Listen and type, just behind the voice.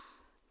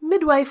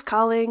midwife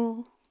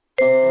calling.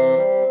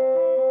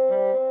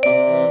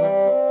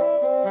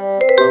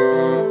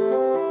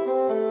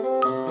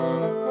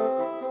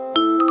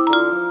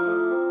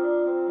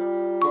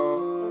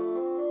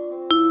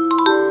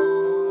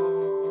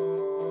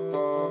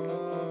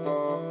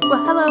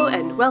 Well, hello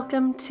and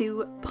welcome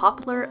to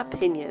Popular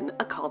Opinion,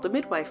 a Call the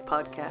Midwife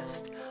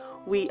podcast.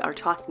 We are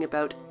talking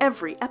about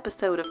every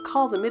episode of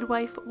Call the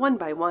Midwife one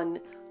by one,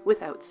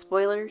 without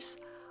spoilers.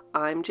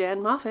 I'm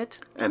Jan Moffat.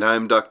 And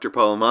I'm Dr.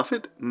 Paul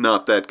Moffat,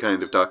 not that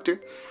kind of doctor.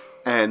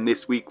 And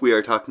this week we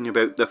are talking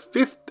about the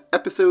 5th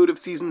episode of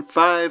Season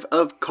 5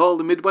 of Call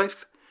the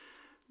Midwife.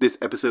 This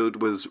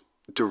episode was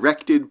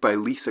directed by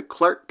Lisa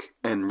Clark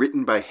and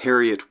written by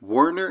Harriet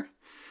Warner.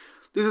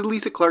 This is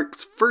Lisa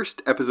Clark's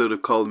first episode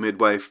of Call the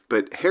Midwife,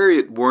 but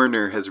Harriet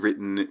Warner has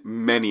written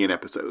many an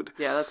episode.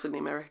 Yeah, that's the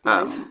name I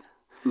recognize.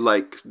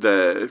 Like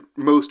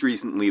most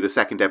recently, the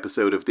second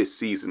episode of this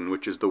season,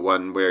 which is the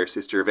one where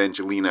Sister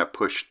Evangelina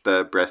pushed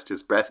the breast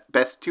is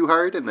best too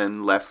hard and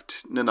then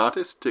left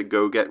Nonotus to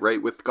go get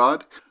right with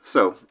God.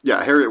 So,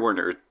 yeah, Harriet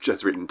Warner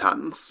has written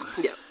tons.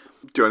 Yeah.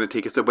 Do you want to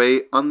take us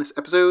away on this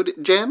episode,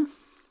 Jan?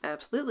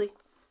 Absolutely.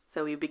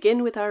 So we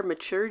begin with our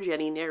mature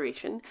Jenny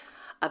narration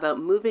about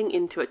moving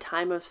into a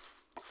time of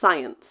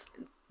science,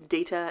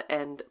 data,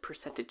 and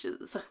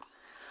percentages.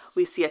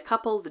 We see a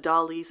couple, the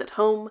Dollies, at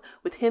home,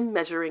 with him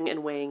measuring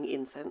and weighing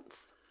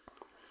incense.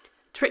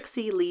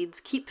 Trixie leads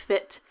Keep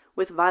Fit,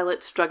 with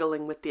Violet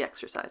struggling with the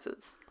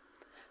exercises.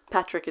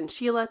 Patrick and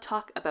Sheila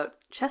talk about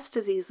chest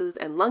diseases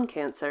and lung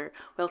cancer,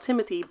 while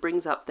Timothy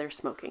brings up their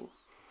smoking.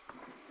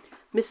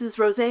 Mrs.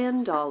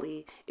 Roseanne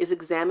Dolly is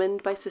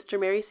examined by Sister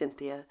Mary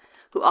Cynthia,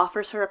 who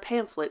offers her a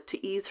pamphlet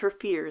to ease her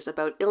fears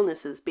about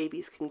illnesses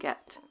babies can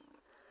get.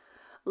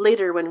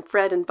 Later, when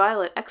Fred and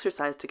Violet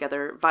exercise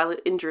together,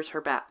 Violet injures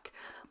her back,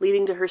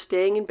 leading to her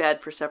staying in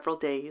bed for several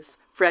days,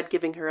 Fred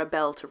giving her a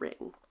bell to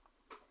ring.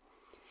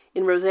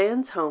 In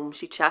Roseanne's home,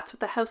 she chats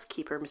with the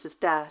housekeeper, Mrs.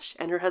 Dash,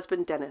 and her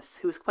husband Dennis,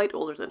 who is quite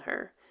older than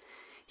her.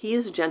 He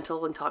is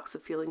gentle and talks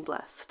of feeling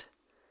blessed.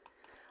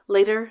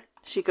 Later,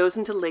 she goes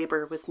into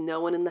labor with no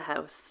one in the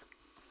house.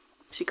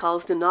 She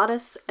calls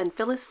Donatus, and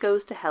Phyllis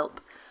goes to help,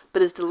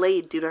 but is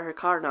delayed due to her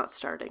car not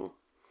starting.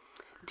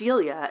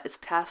 Delia is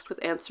tasked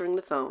with answering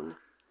the phone.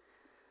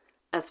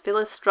 As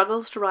Phyllis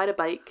struggles to ride a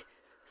bike,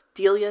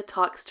 Delia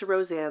talks to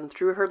Roseanne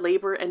through her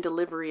labor and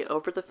delivery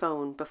over the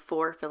phone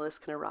before Phyllis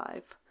can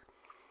arrive.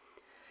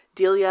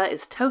 Delia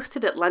is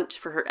toasted at lunch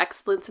for her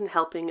excellence in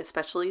helping,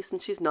 especially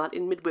since she's not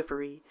in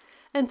midwifery,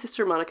 and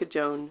Sister Monica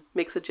Joan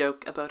makes a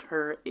joke about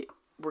her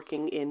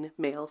working in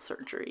male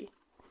surgery.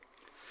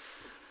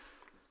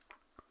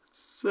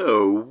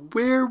 So,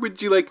 where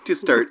would you like to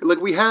start?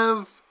 We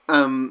have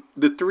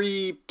the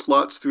 3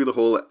 plots through the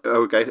whole...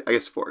 Oh, I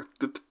guess 4.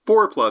 The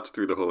 4 plots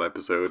through the whole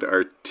episode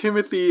are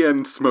Timothy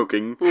and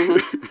smoking,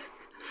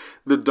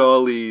 the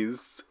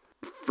Dollies,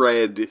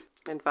 Fred...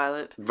 And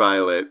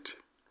Violet.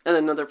 And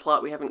another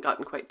plot we haven't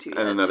gotten quite to yet.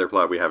 And another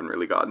plot we haven't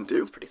really gotten to.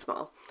 It's pretty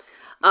small.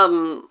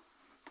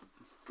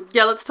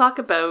 Yeah, let's talk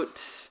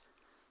about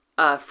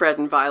Fred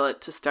and Violet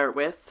to start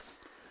with.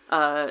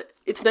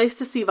 It's nice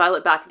to see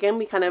Violet back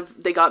again.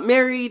 They got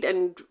married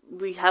and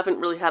we haven't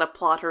really had a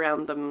plot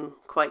around them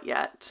quite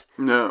yet.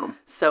 No.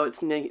 So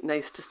it's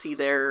nice to see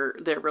their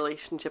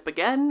relationship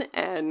again,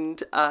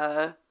 and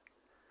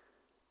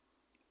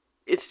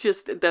it's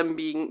just them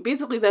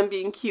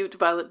being cute,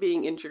 Violet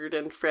being injured,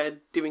 and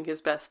Fred doing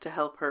his best to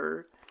help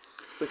her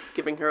with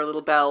giving her a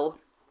little bell.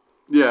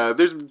 Yeah,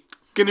 there's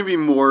gonna be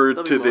more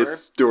to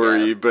this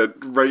story, yeah. But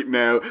right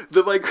now,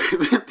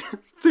 the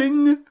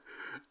thing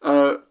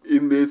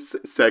in this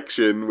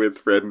section with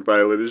Fred and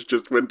Violet is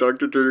just when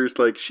Dr. Turner's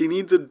like, she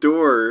needs a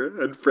door,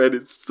 and Fred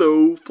is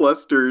so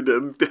flustered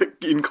and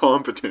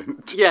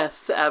incompetent.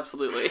 Yes,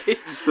 absolutely.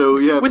 So,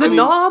 yeah. With a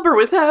knob or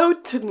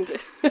without. And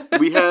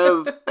we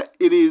have,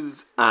 it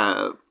is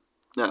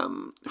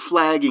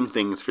flagging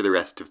things for the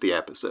rest of the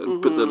episode.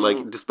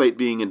 Mm-hmm. But despite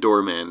being a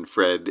doorman,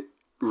 Fred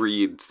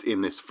reads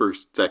in this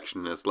first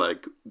section as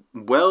despite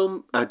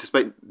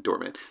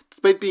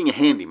being a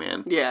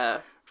handyman.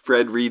 Yeah.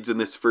 Fred reads in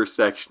this first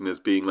section as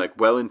being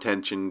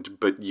well-intentioned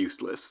but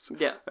useless.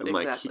 Yeah, and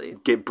exactly.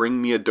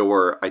 Bring me a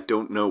door. I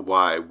don't know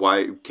why.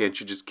 Why can't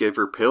you just give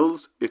her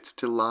pills? It's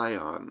to lie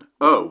on.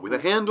 Oh, with a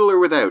handle or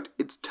without?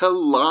 It's to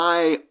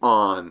lie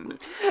on.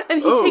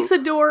 And he takes a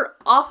door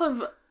off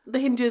of the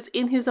hinges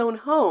in his own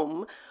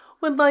home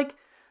when,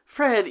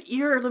 Fred,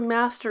 you're the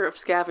master of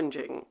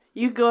scavenging.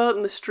 You go out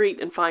in the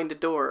street and find a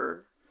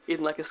door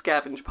in, a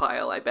scavenge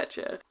pile, I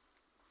betcha.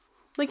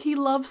 He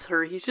loves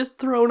her. He's just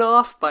thrown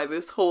off by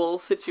this whole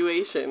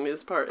situation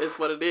is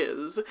what it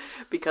is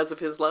because of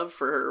his love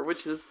for her,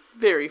 which is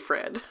very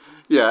Fred.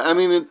 Yeah, I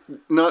mean,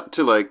 not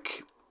to,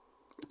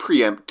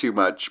 preempt too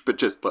much, but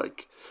just,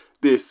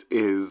 this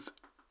is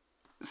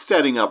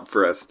setting up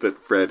for us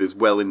that Fred is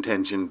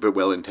well-intentioned, but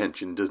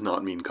well-intentioned does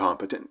not mean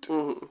competent.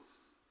 Mm-hmm.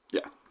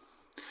 Yeah.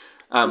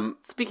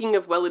 Speaking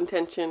of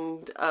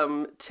well-intentioned,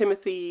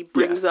 Timothy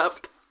brings up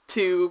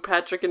to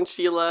Patrick and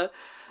Sheila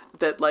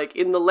that,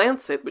 in the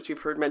Lancet, which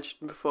you've heard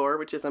mentioned before,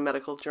 which is a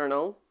medical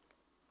journal,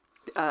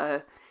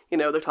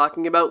 they're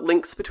talking about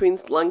links between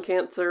lung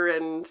cancer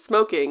and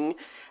smoking,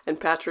 and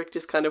Patrick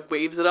just kind of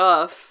waves it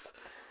off.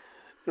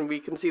 And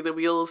we can see the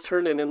wheels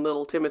turning in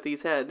little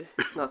Timothy's head.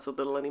 Not so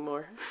little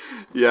anymore.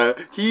 Yeah,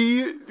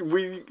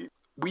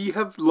 we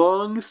have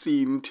long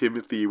seen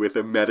Timothy with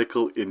a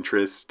medical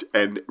interest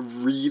and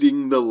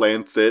reading the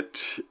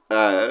Lancet,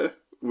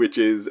 which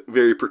is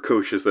very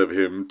precocious of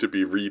him to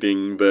be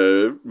reading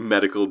the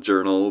medical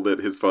journal that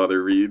his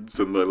father reads.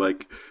 And they're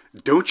like,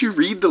 don't you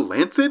read the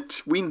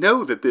Lancet? We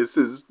know that this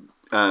is...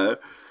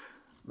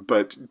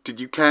 But did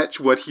you catch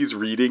what he's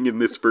reading in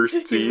this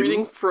first scene? He's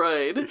reading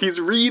Freud.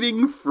 He's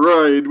reading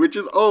Freud, which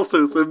is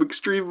also some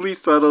extremely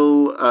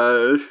subtle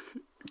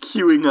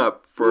queuing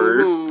up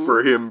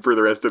for him for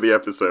the rest of the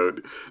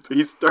episode. So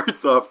he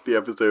starts off the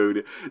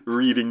episode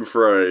reading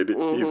Freud.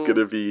 He's going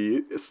to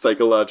be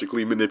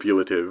psychologically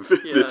manipulative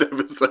this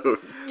episode.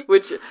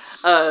 Which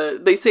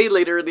they say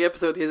later in the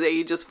episode his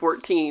age is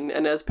 14,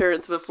 and as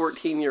parents of a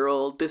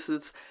 14-year-old, this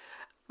is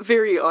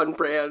very on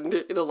brand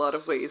in a lot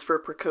of ways for a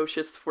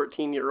precocious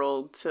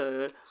 14-year-old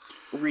to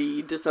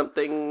read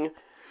something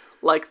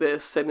like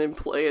this and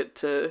employ it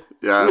to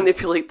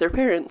manipulate their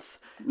parents.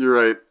 You're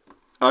right.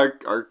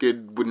 Our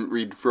kid wouldn't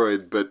read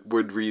Freud, but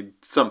would read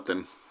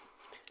something.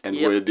 And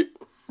would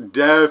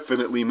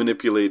definitely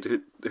manipulate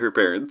her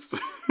parents.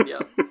 Yeah.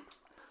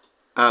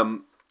 I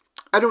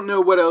don't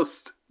know what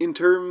else in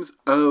terms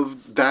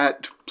of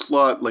that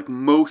plot, like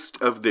most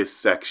of this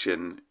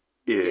section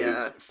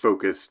is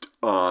focused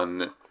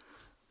on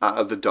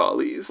the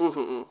Dollies.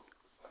 Mm-hmm.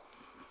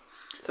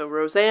 So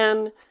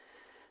Roseanne,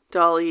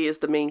 Dolly is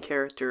the main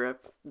character of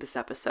this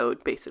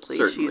episode, basically.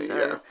 Certainly,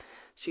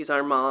 she's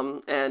our mom,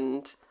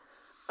 and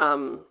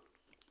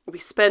we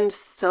spend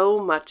so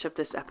much of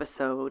this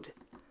episode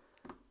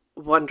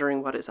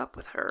wondering what is up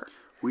with her.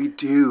 We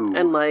do.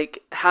 And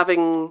like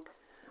having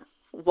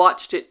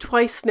watched it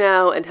twice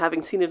now and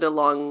having seen it a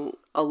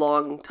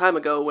long time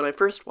ago when I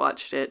first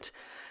watched it,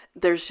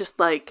 there's just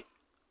like,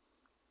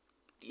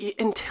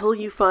 until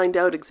you find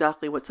out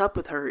exactly what's up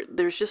with her,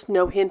 there's just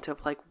no hint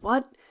of like,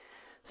 what?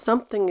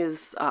 Something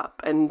is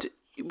up. And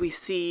we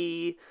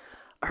see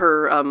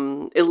her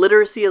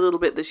illiteracy a little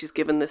bit, that she's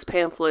given this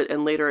pamphlet,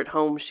 and later at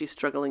home she's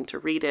struggling to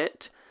read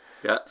it.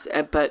 Yeah.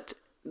 But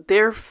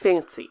they're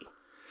fancy.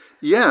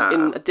 Yeah.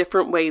 In a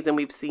different way than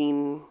we've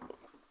seen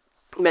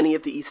many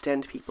of the East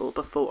End people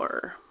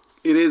before.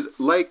 It is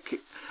like,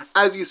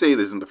 as you say,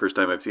 this isn't the first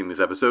time I've seen this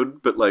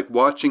episode, but like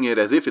watching it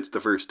as if it's the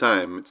first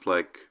time, it's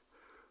like,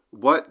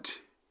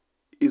 what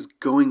is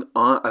going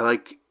on?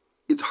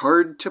 It's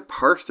hard to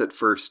parse at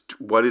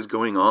first what is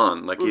going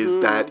on. Like, is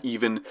that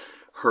even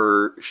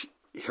her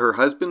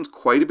husband's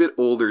quite a bit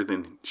older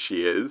than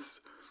she is,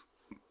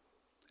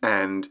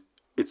 and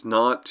it's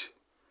not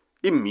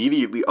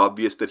immediately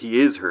obvious that he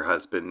is her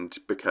husband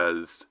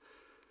because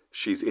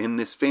she's in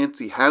this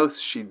fancy house.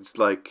 She's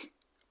like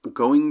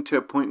going to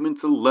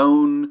appointments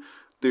alone.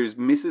 There's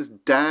Mrs.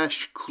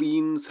 Dash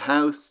cleans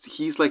house.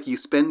 He's like, you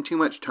spend too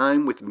much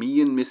time with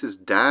me and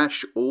Mrs.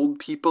 Dash, old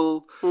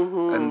people.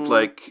 And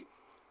like,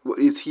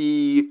 is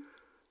he...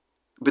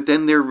 But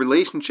then their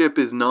relationship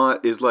is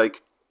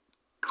like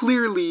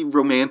clearly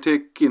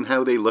romantic in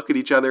how they look at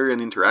each other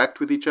and interact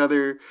with each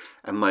other.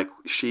 And like,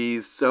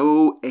 she's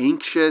so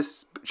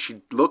anxious.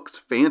 She looks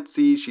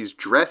fancy. She's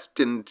dressed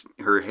and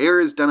her hair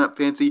is done up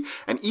fancy.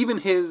 And even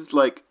his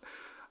like,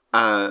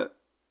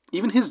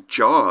 even his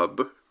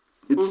job...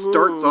 It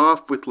starts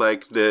off with,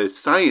 like, the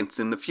science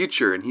in the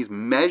future, and he's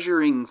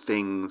measuring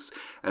things,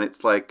 and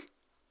it's like,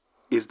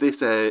 is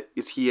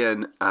he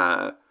an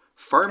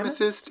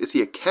pharmacist? Is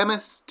he a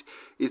chemist?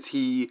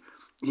 He's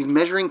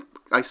measuring,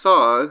 I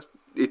saw,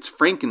 it's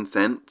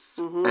frankincense,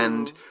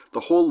 and the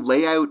whole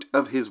layout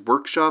of his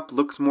workshop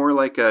looks more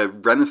like a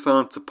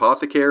Renaissance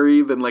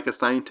apothecary than like a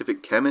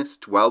scientific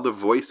chemist, while the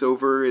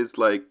voiceover is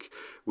like,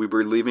 we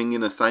were living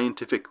in a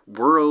scientific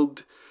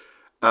world.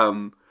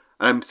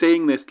 I'm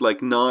saying this,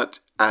 like, not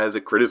as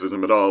a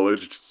criticism at all.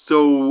 It's just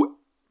so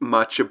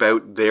much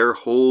about their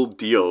whole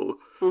deal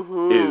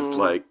is,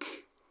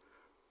 like,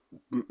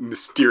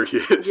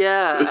 mysterious.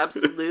 Yeah,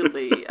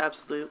 absolutely.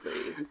 Absolutely.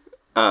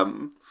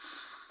 And,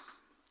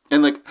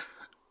 like,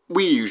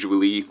 we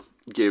usually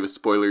give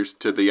spoilers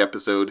to the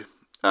episode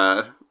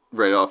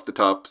right off the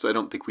top, so I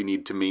don't think we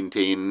need to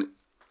maintain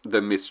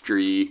the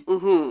mystery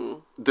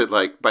that,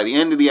 like, by the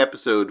end of the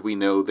episode, we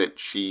know that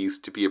she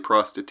used to be a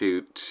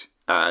prostitute.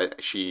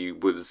 She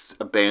was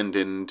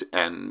abandoned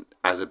and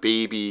as a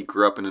baby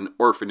grew up in an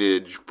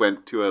orphanage,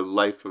 went to a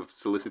life of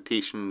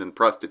solicitation and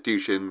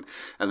prostitution,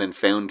 and then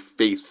found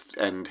faith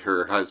and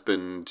her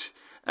husband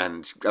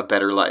and a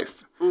better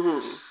life.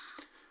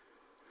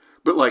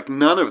 But like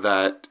none of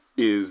that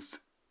is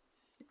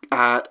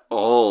at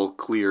all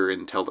clear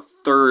until the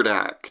third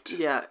act.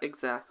 Yeah,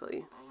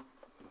 exactly.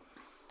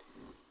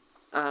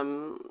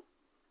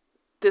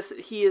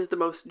 He is the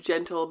most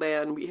gentle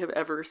man we have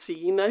ever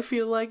seen. I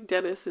feel like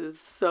Dennis is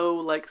so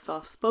like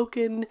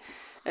soft-spoken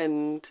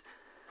and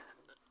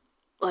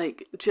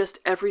like, just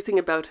everything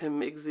about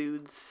him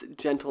exudes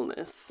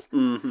gentleness.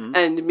 Mm-hmm.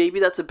 And maybe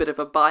that's a bit of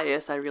a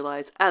bias, I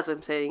realize, as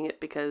I'm saying it,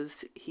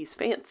 because he's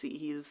fancy.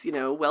 He's,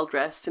 well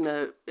dressed in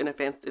a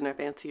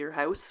fancier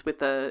house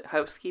with a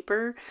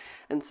housekeeper,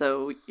 and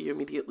so you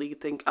immediately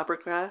think upper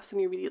class,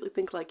 and you immediately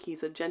think like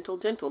he's a gentle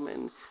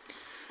gentleman.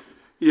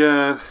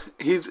 Yeah,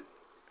 But he is.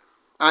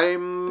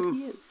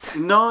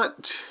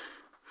 not.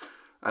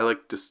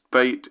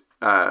 Despite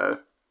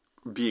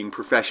being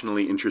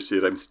professionally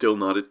interested, I'm still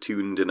not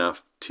attuned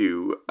enough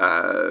to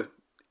the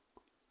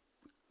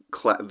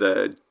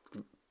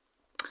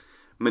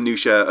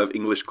minutiae of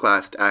English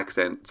classed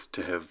accents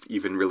to have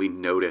even really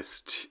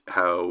noticed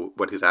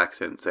what his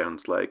accent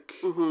sounds like.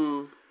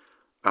 Mm-hmm.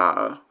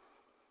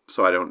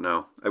 So I don't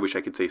know. I wish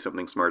I could say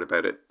something smart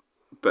about it,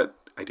 but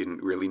I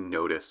didn't really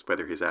notice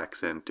whether his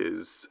accent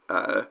is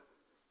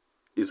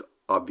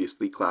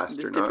obviously classed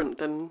or It's not. different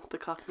than the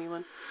Cockney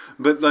one.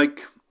 But,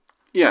 like,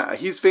 yeah,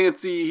 he's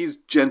fancy, he's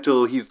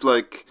gentle, he's,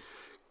 like,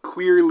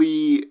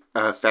 clearly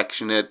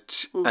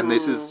affectionate, and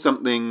this is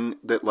something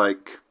that,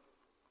 like...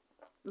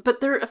 But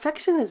their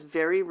affection is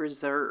very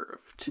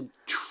reserved.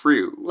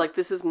 True. Like,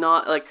 this is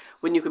not, like,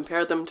 when you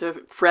compare them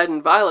to Fred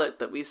and Violet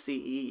that we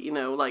see,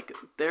 like,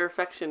 their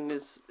affection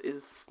is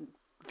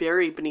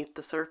very beneath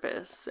the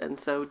surface. And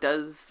so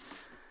does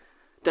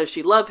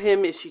she love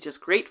him? Is she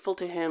just grateful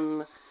to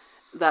him?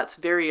 That's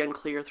very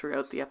unclear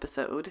throughout the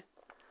episode.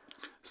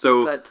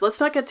 So, But let's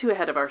not get too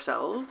ahead of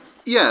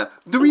ourselves. yeah,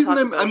 the reason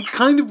I'm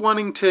kind of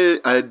wanting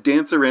to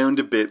dance around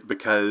a bit,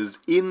 because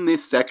in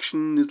this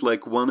section is,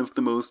 like, one of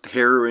the most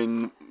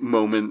harrowing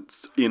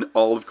moments in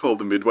all of Call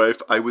the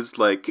Midwife. I was,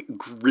 like,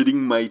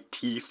 gritting my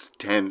teeth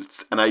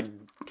tense, and I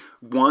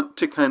want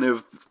to kind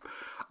of...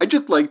 I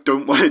just, like,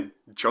 don't want to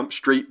jump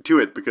straight to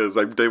it, because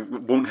I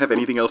won't have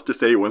anything else to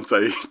say once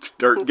I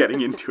start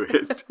getting into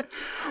it.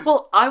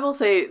 Well, I will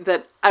say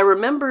that I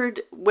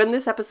remembered when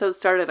this episode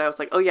started, I was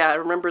like, oh yeah, I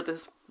remember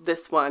this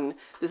one.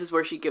 This is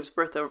where she gives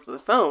birth over the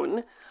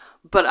phone.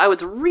 But I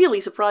was really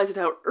surprised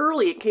at how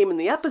early it came in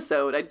the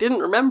episode. I didn't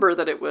remember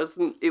that it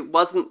wasn't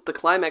the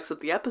climax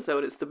of the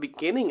episode, it's the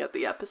beginning of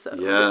the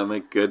episode. Yeah, my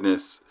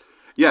goodness.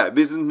 Yeah,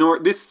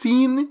 this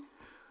scene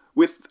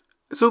with...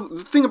 So,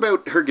 the thing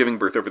about her giving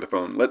birth over the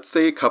phone, let's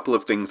say a couple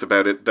of things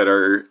about it that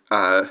are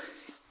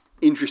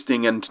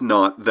interesting and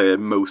not the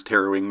most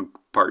harrowing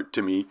part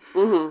to me,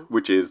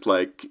 which is,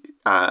 like,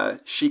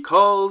 she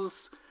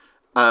calls,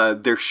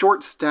 they're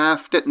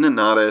short-staffed at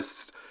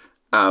Nonnatus,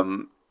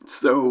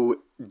 so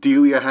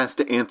Delia has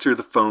to answer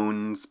the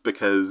phones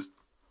because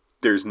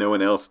there's no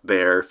one else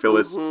there.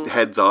 Phyllis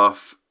heads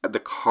off. The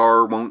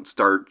car won't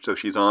start, so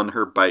she's on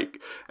her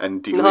bike,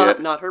 and Delia...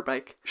 Not her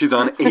bike. She's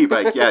on a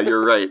bike, yeah,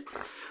 you're right.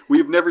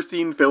 We've never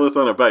seen Phyllis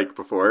on a bike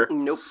before.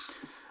 Nope.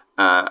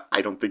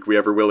 I don't think we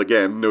ever will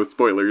again. No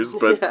spoilers,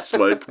 but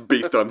like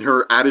based on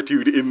her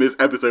attitude in this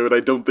episode,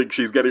 I don't think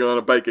she's getting on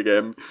a bike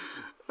again.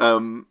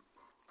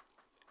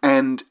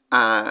 And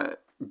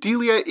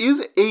Delia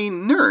is a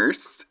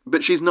nurse,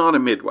 but she's not a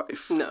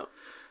midwife. No.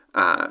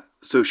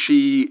 So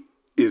she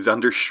is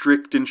under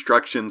strict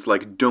instructions,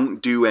 like,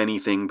 don't do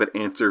anything but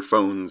answer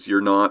phones. You're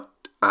not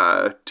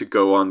to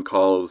go on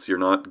calls. You're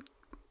not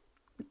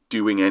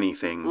doing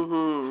anything.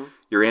 Mm-hmm.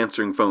 You're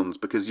answering phones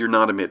because you're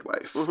not a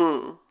midwife.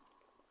 Mm-hmm.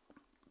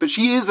 But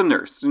she is a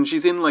nurse, and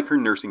she's in, like, her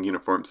nursing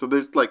uniform. So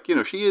there's, like,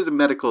 she is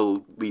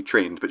medically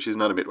trained, but she's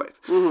not a midwife.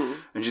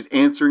 Mm-hmm. And she's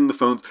answering the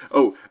phones.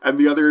 Oh, and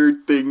the other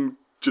thing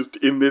just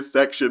in this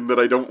section that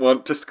I don't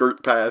want to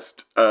skirt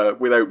past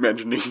without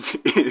mentioning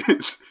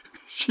is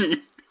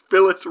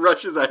Phyllis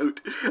rushes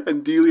out,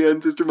 and Delia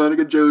and Sister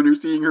Monica Joan are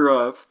seeing her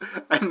off.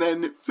 And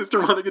then Sister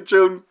Monica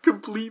Joan,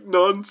 complete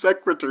non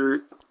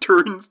sequitur,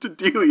 turns to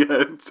Delia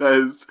and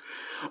says,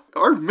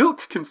 "Our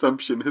milk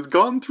consumption has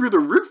gone through the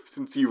roof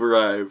since you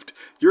arrived.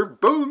 Your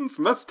bones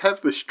must have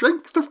the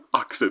strength of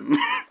oxen."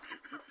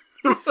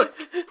 Like,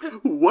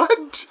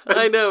 what?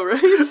 I know,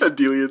 right? And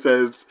Delia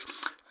says,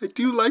 "I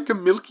do like a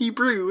milky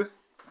brew."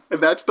 And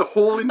that's the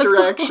whole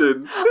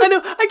interaction. I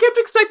know. I kept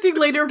expecting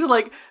later to,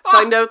 like,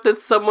 find out that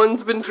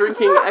someone's been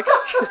drinking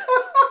extra.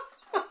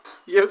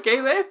 You okay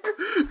there?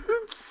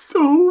 It's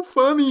so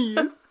funny.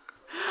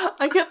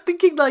 I kept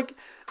thinking, like,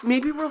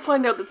 maybe we'll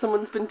find out that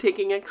someone's been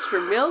taking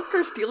extra milk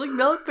or stealing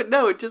milk, but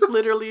no, it just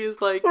literally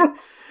is like,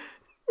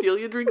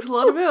 Delia drinks a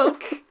lot of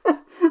milk.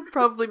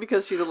 Probably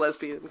because she's a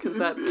lesbian, because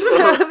that...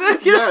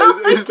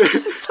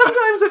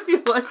 sometimes I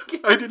feel like...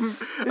 I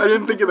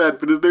didn't think of that,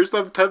 but is there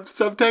some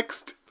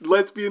subtext?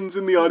 Lesbians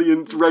in the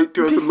audience, write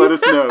to us and let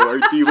us know. Or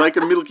do you like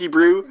a milky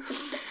brew?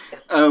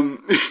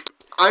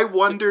 I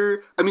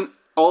wonder... I mean,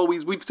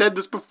 always, we've said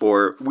this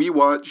before, we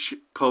watch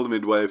Call the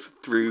Midwife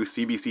through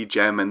CBC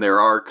Gem, and there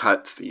are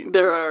cut scenes.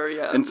 There are,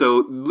 yeah. And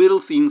so little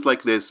scenes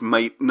like this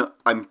might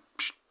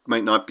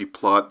not be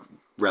plot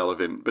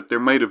relevant, but there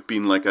might have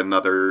been, like,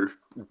 another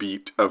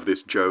beat of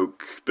this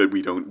joke that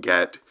we don't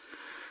get.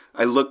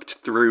 I looked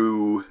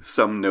through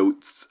some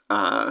notes.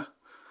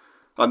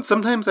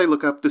 Sometimes I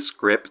look up the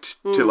script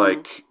to,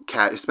 like,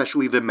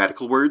 especially the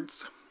medical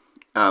words,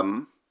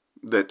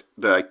 that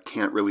I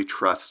can't really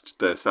trust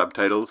the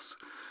subtitles.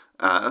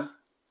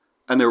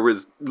 And there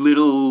was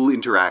little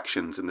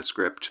interactions in the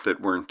script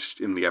that weren't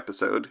in the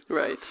episode.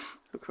 Right,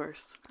 of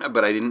course.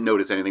 But I didn't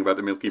notice anything about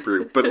the Milky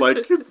Brew. But,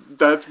 like,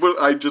 that's what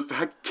I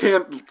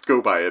can't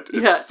go by it.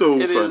 It's so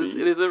funny.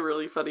 It is a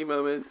really funny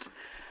moment.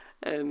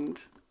 And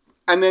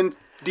then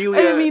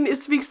Delia... I mean,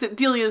 it speaks to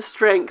Delia's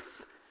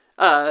strength.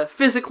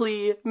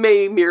 Physically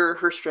may mirror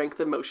her strength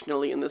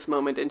emotionally in this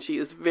moment. And she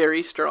is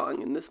very strong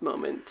in this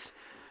moment.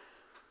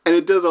 And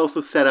it does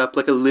also set up,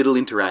 like, a little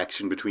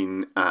interaction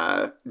between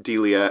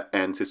Delia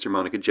and Sister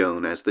Monica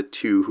Joan as the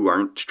two who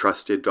aren't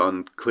trusted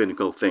on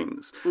clinical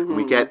things. Mm-hmm.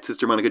 We get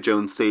Sister Monica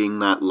Joan saying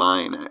that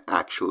line,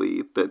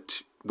 actually,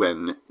 that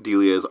when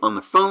Delia is on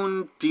the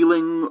phone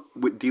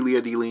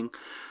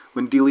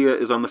when Delia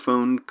is on the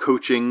phone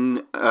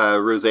coaching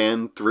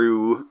Roseanne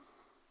through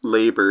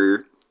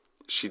labor,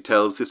 she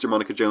tells Sister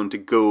Monica Joan to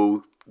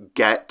go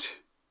get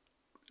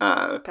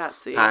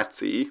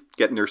Patsy,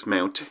 get Nurse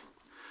Mount.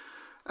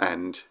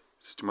 And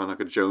Sister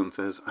Monica Joan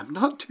says, "I'm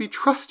not to be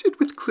trusted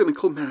with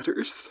clinical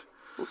matters."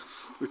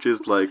 Which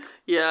is like...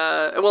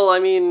 Yeah, well, I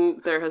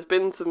mean, there has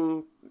been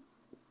some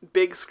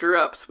big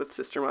screw-ups with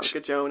Sister Monica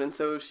Joan, and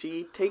so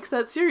she takes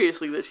that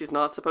seriously, that she's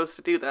not supposed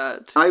to do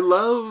that. I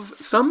love...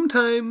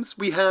 Sometimes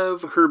we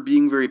have her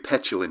being very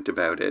petulant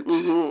about it.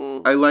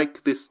 Mm-hmm. I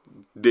like this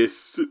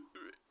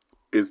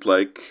is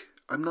like,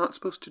 I'm not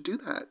supposed to do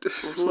that.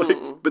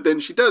 Mm-hmm. But then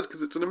she does,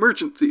 because it's an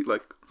emergency.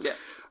 Like, yeah.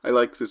 I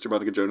like Sister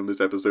Monica Joan in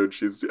this episode.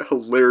 She's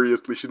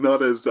she's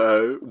not as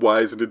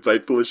wise and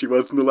insightful as she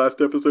was in the last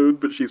episode,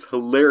 but she's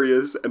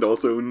hilarious and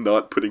also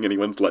not putting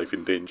anyone's life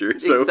in danger.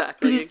 So,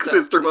 exactly.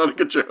 Sister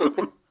Monica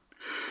Joan.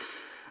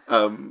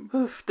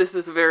 This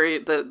is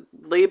the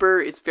labor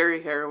is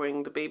very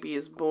harrowing. The baby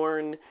is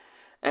born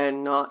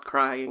and not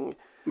crying.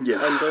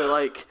 Yeah. And they're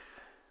like,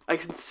 I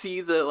can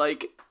see the,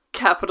 like,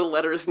 capital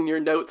letters in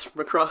your notes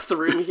from across the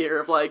room here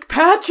of like,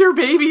 pat your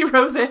baby,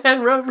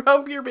 Roseanne,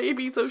 rub your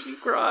baby so she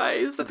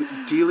cries.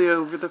 Delia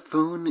over the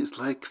phone is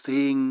like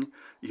saying,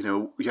 you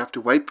know, you have to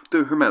wipe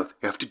her mouth.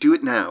 You have to do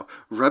it now.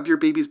 Rub your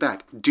baby's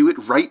back. Do it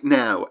right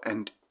now.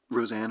 And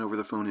Roseanne over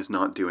the phone is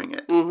not doing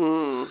it.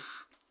 Mm-hmm.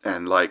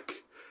 And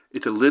like,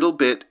 it's a little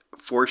bit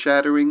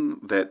foreshadowing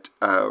that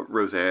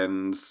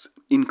Roseanne's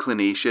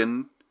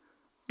inclination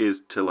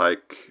is to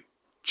like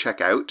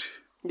check out.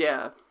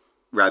 Yeah.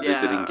 Rather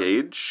than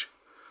engage.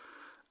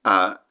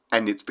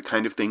 And it's the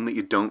kind of thing that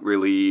you don't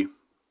really...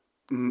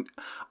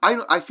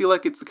 I feel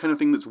like it's the kind of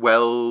thing that's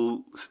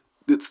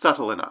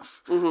subtle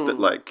enough. Mm-hmm. That,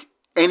 like,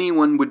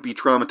 anyone would be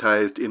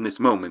traumatized in this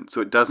moment.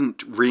 So it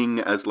doesn't ring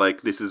as,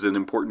 like, this is an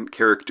important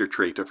character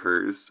trait of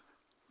hers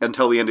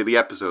until the end of the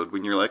episode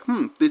when you're like,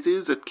 this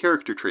is a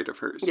character trait of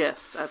hers.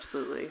 Yes,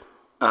 absolutely.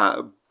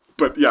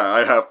 But, yeah,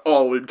 I have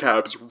all in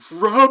caps.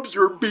 Rub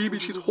your baby.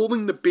 She's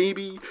holding the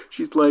baby.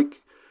 She's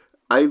like...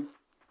 I've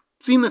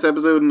seen this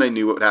episode and I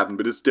knew what would happen,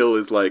 but it still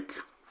is like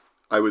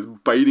I was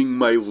biting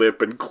my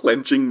lip and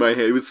clenching my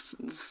head. It was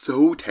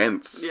so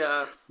tense.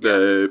 Yeah.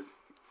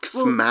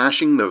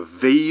 Smashing the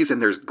vase,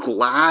 and there's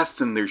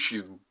glass, and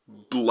she's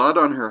blood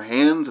on her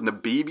hands, and the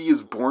baby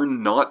is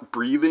born not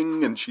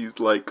breathing, and she's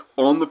like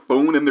on the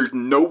phone, and there's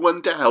no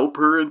one to help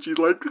her, and she's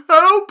like,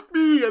 help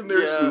me, and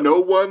there's no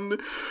one.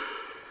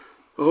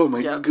 Oh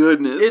my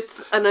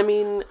goodness. And I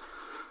mean,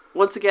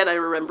 once again, I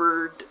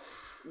remembered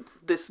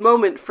this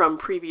moment from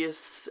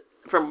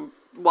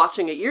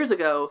watching it years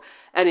ago,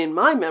 and in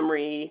my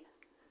memory,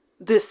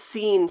 this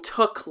scene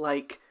took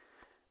like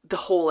the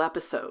whole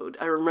episode.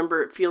 I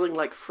remember it feeling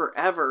like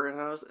forever,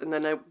 and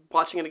then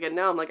watching it again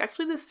now, I'm like,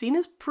 actually, this scene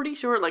is pretty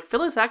short. Like,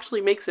 Phyllis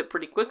actually makes it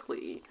pretty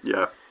quickly.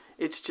 Yeah.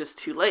 It's just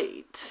too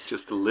late.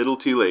 Just a little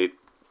too late.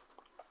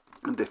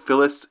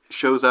 Phyllis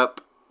shows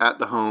up at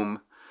the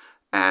home,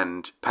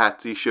 and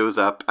Patsy shows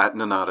up at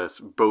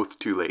Nonnatus, both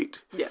too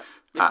late. Yeah.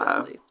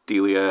 Exactly.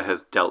 Delia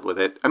has dealt with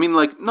it. I mean,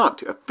 like,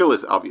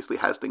 Phyllis obviously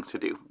has things to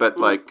do, but,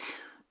 like,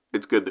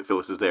 it's good that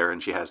Phyllis is there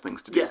and she has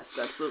things to do. Yes,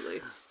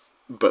 absolutely.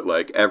 But,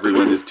 like,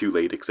 everyone is too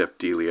late except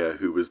Delia,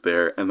 who was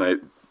there.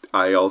 And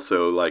I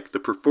also like the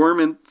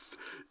performance.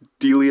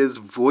 Delia's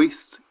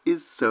voice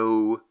is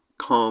so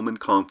calm and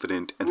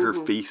confident, and her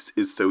face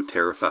is so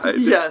terrified.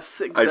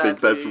 Yes, exactly. I think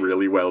that's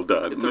really well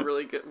done. It's a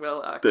really good,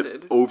 well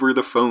acted. That over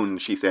the phone,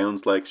 she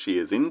sounds like she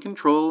is in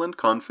control and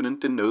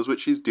confident and knows what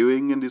she's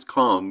doing and is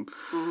calm.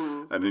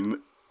 Mm-hmm. And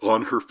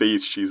on her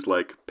face, she's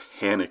like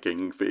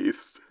panicking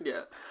face.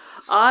 Yeah.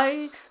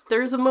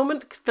 There's a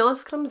moment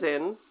Phyllis comes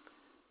in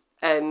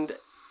and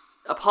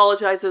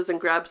apologizes and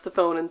grabs the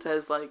phone and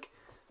says like,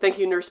 "Thank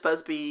you, Nurse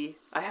Busby.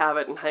 I have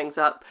it," and hangs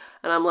up.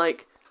 And I'm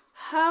like,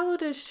 how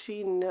does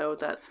she know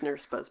that's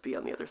Nurse Busby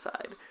on the other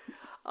side?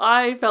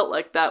 I felt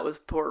like that was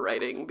poor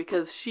writing,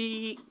 because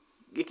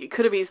it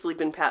could have easily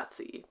been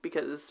Patsy,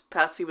 because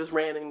Patsy was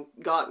ran and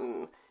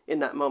gotten in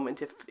that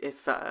moment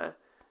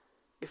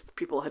if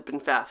people had been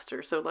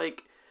faster. So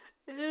like,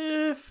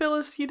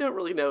 Phyllis, you don't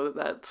really know that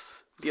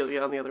that's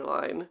Delia on the other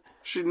line.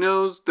 She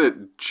knows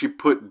that she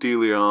put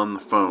Delia on the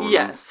phone.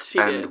 Yes, she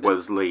did. And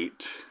was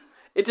late.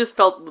 It just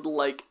felt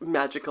like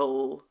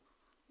magical.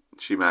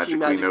 She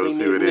magically knows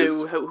who it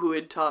is. Knew who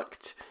had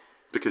talked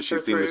because her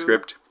she's seen the through.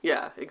 script.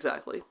 Yeah,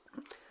 exactly.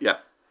 Yeah.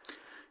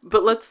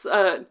 But let's,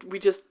 we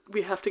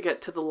have to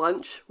get to the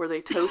lunch where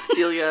they toast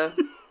Delia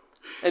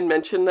and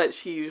mention that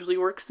she usually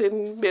works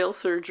in male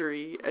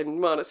surgery,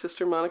 and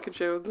Sister Monica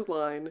Jones'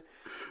 line.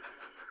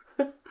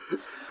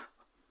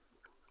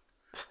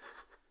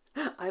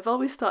 I've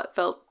always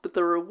felt that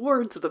the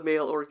rewards of the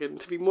male organ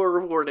to be more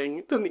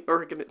rewarding than the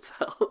organ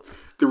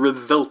itself. The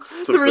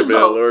results of the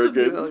male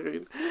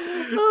organ.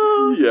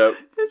 Oh, Yep.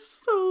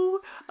 it's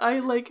so... I,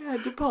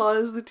 had to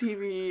pause the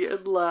TV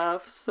and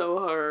laugh so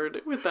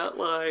hard with that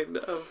line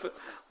of,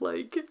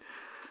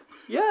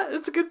 yeah,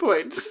 it's a good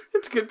point.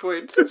 It's a good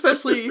point.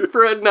 Especially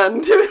for a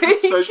nun to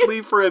make.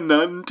 Especially for a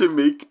nun to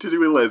make to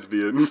do a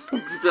lesbian.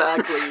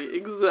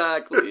 Exactly.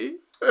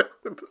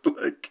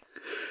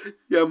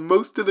 Yeah,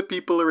 most of the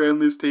people around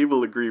this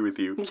table agree with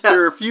you. Yeah.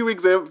 There are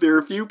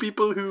a few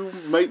people who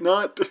might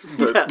not,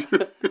 but...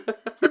 Yeah.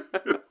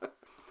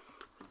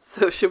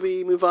 So should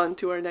we move on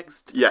to our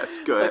next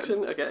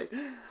section? Ahead. Okay.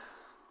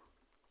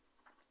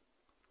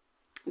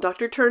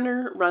 Dr.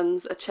 Turner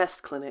runs a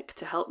chest clinic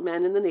to help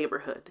men in the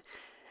neighborhood,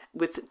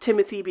 with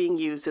Timothy being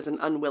used as an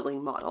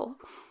unwilling model.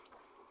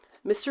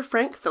 Mr.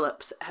 Frank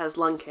Phillips has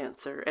lung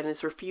cancer and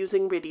is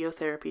refusing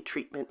radiotherapy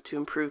treatment to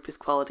improve his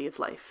quality of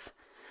life.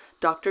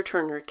 Dr.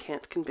 Turner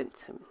can't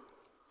convince him.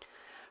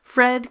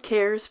 Fred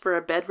cares for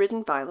a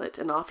bedridden Violet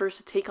and offers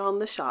to take on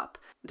the shop,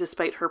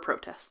 despite her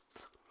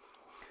protests.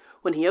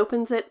 When he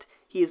opens it,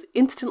 he is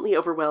instantly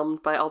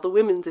overwhelmed by all the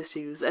women's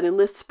issues and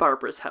enlists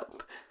Barbara's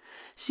help.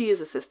 She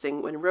is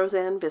assisting when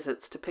Roseanne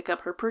visits to pick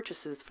up her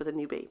purchases for the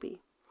new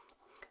baby.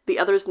 The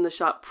others in the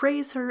shop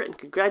praise her and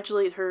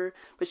congratulate her,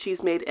 but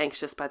she's made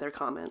anxious by their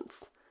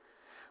comments.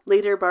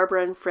 Later,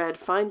 Barbara and Fred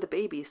find the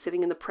baby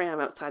sitting in the pram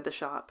outside the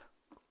shop.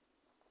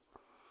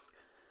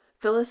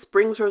 Phyllis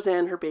brings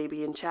Roseanne her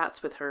baby and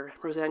chats with her.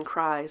 Roseanne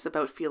cries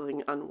about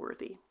feeling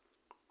unworthy.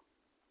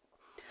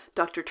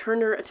 Dr.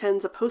 Turner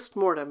attends a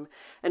post-mortem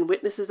and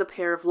witnesses a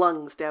pair of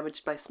lungs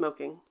damaged by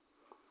smoking.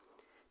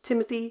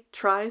 Timothy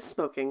tries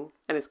smoking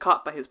and is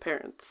caught by his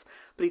parents,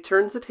 but he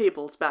turns the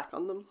tables back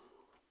on them.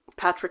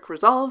 Patrick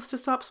resolves to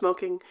stop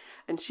smoking,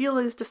 and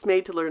Sheila is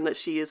dismayed to learn that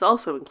she is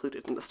also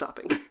included in the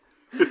stopping.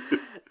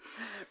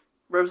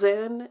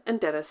 Roseanne and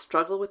Dennis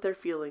struggle with her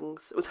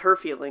feelings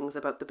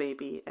about the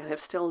baby and have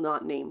still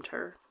not named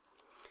her.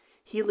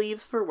 He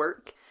leaves for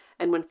work,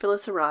 and when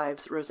Phyllis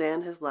arrives,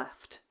 Roseanne has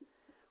left.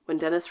 When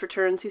Dennis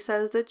returns, he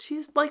says that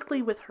she's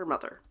likely with her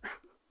mother.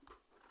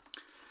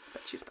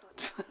 But she's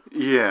not.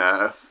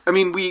 Yeah. I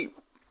mean, we,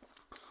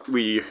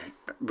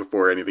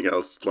 before anything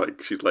else,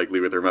 she's likely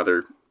with her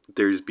mother.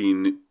 There's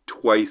been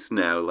twice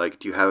now,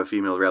 do you have a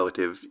female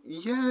relative?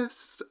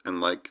 Yes.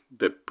 And,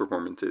 the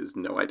performance is,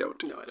 no, I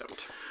don't. No, I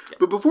don't. Yeah.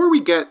 But before we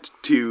get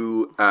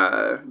to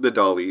the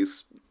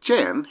dollies,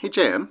 Jan. Hey,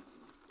 Jan.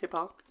 Hey,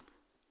 Paul.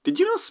 Did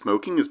you know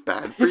smoking is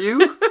bad for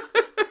you?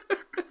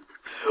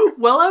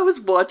 While I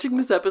was watching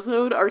this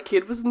episode, our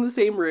kid was in the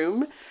same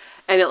room,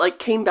 and it,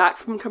 came back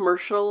from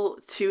commercial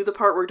to the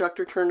part where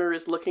Dr. Turner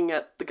is looking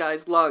at the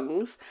guy's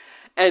lungs,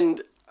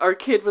 and our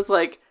kid was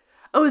like,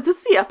 oh, is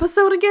this the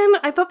episode again?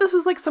 I thought this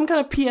was some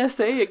kind of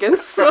PSA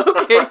against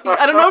smoking.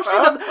 I don't know if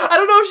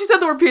she said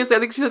the word PSA. I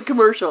think she said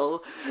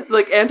commercial,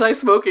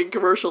 anti-smoking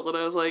commercial. And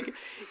I was like,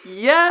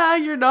 yeah,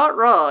 you're not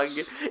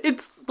wrong.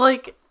 It's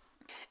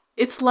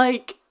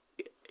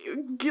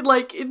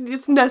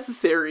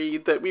necessary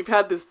that we've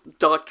had this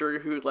doctor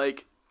who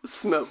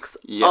smokes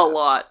a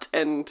lot,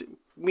 and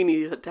we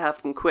need to have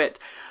him quit.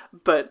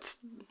 But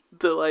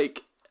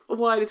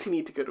why does he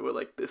need to go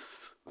to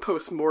this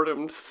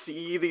post-mortem to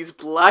see these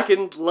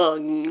blackened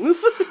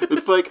lungs?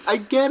 It's I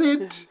get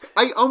it.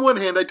 On one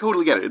hand, I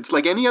totally get it. It's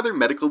like any other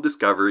medical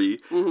discovery.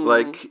 Mm-hmm.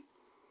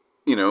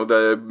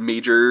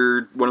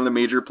 One of the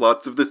major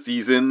plots of the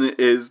season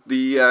is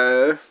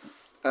the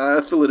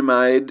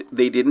thalidomide.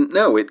 They didn't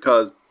know it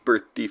caused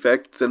birth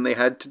defects, and they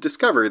had to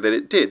discover that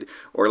it did.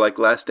 Or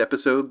last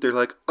episode,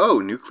 they're oh,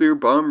 nuclear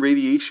bomb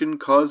radiation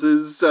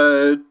causes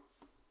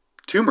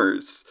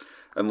tumors.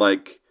 And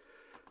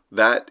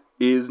that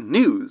is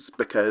news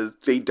because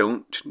they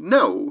don't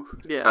know.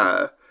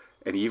 Yeah.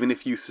 And even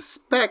if you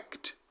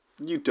suspect,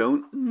 you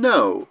don't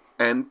know.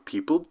 And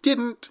people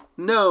didn't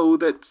know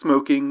that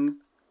smoking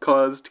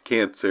caused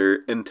cancer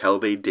until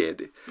they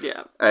did.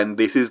 Yeah. And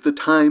this is the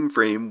time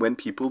frame when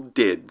people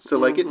did.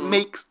 So, it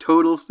makes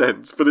total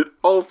sense. But it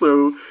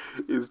also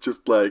is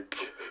just, a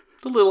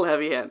little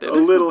heavy-handed. A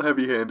little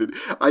heavy-handed.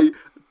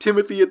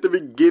 Timothy at the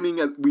beginning,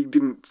 we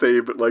didn't say,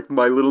 but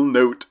my little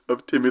note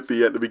of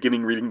Timothy at the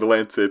beginning reading The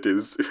Lancet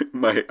is,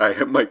 my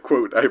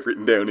quote I've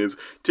written down is,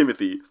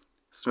 Timothy,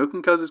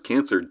 smoking causes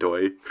cancer,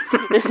 doy.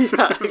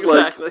 Yeah,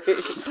 exactly.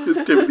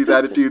 It's Timothy's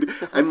attitude.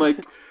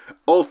 And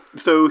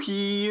so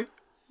he,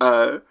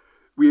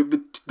 we have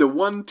the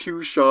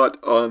 1-2 shot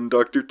on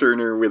Dr.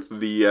 Turner with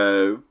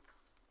the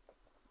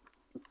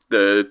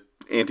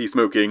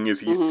anti-smoking as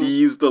he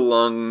sees the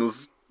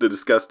lungs, the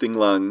disgusting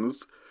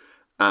lungs.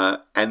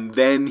 And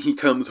then he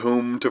comes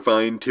home to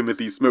find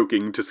Timothy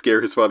smoking to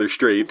scare his father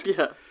straight.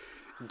 Yeah.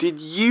 Did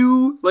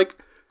you,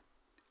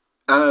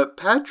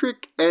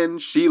 Patrick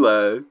and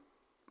Sheila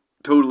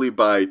totally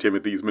buy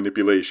Timothy's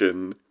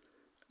manipulation.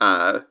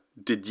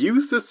 Did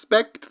you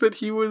suspect that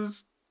he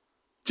was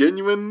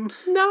genuine?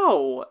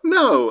 No.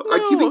 No. No,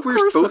 Do you think of we're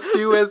course supposed not.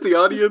 to as the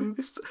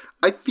audience?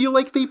 I feel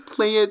like they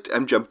play it,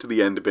 I'm jumped to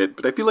the end a bit,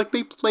 but I feel like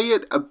they play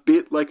it a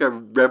bit like a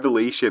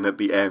revelation at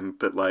the end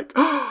that like,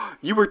 oh,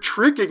 you were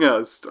tricking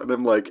us. And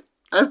I'm like,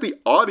 as the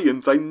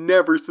audience, I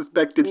never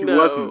suspected he No.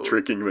 wasn't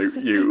tricking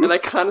you. And I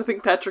kind of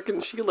think Patrick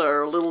and Sheila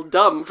are a little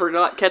dumb for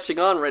not catching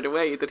on right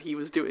away that he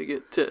was doing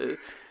it to...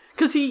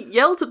 Because he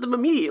yells at them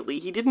immediately.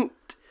 He doesn't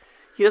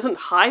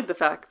hide the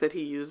fact that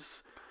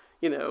he's,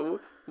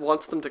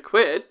 wants them to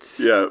quit.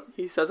 Yeah.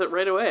 He says it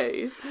right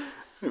away.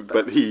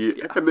 But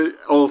and then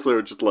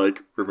also just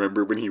like,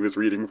 remember when he was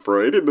reading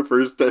Freud in the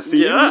first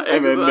scene? Yeah,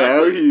 And then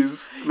now exactly.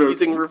 he's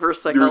Using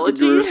reverse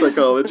psychology. Reverse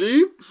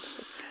psychology.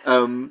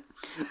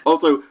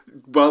 Also,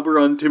 while we're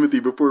on Timothy,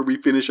 before we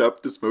finish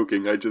up the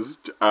smoking, I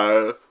just,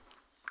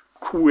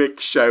 quick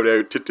shout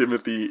out to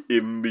Timothy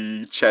in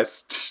the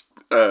chest,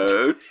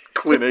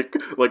 clinic,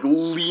 like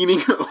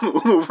leaning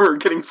over,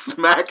 getting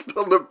smacked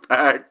on the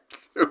back,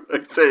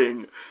 like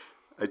saying,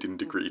 I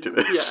didn't agree to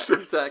this. Yeah,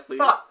 exactly.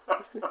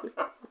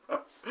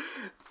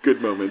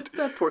 Good moment.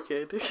 That poor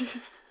kid.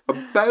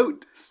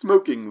 About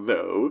smoking,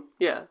 though,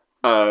 Yeah.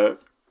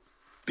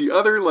 the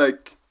other,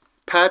 like,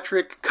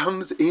 Patrick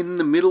comes in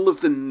the middle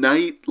of the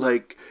night,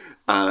 like,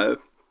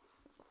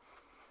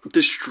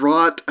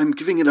 distraught, I'm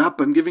giving it up,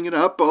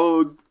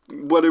 oh,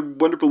 what a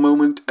wonderful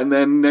moment. And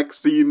then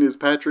next scene is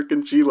Patrick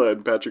and Sheila,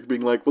 and Patrick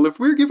being like, well, if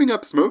we're giving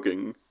up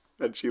smoking,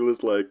 and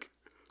Sheila's like,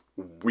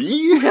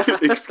 we?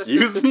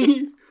 Excuse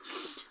me?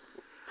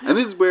 And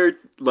this is where,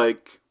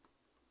 like,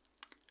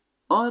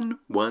 on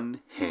one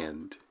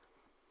hand,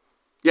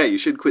 yeah, you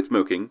should quit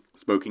smoking.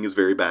 Smoking is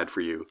very bad for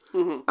you.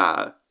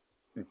 Mm-hmm.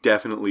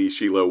 Definitely,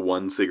 Sheila,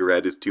 one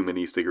cigarette is too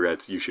many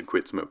cigarettes. You should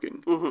quit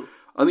smoking. Mm-hmm.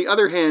 On the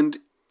other hand,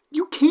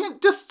 you can't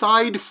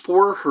decide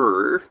for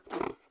her,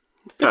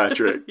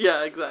 Patrick.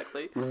 Yeah,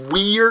 exactly.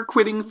 We're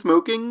quitting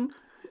smoking.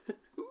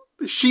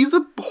 She's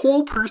a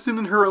whole person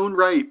in her own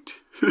right.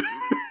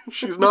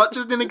 She's not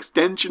just an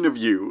extension of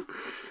you.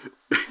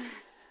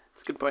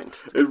 That's a good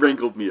point. It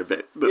rankled me a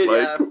bit.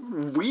 That,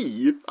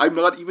 Yeah. I'm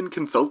not even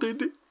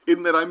consulted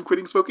in that I'm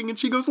quitting smoking, and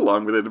she goes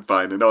along with it and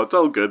fine. And it's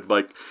all good.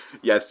 Like,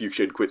 yes, you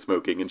should quit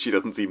smoking, and she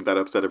doesn't seem that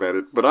upset about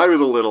it. But I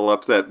was a little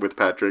upset with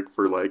Patrick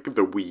for, like,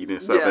 the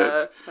wee-ness of it.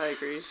 Yeah, I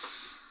agree.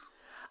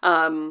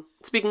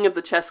 Speaking of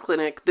the chest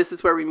clinic, this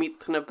is where we meet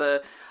kind of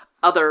the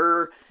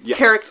other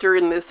character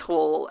in this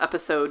whole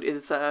episode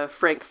is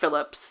Frank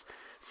Phillips.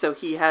 So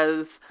he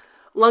has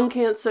lung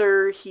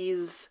cancer.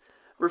 He's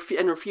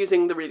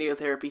refusing the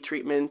radiotherapy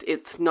treatment.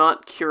 It's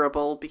not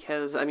curable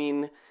because,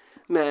 70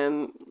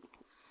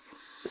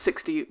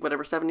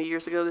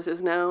 years ago this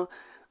is now,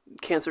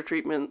 cancer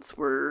treatments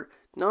were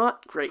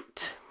not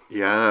great.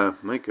 Yeah,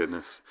 my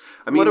goodness.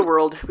 What a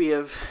world we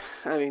have.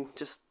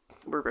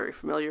 We're very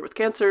familiar with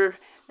cancer,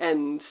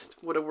 and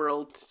what a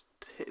world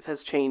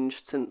has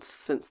changed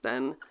since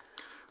then.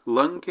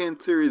 Lung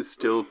cancer is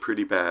still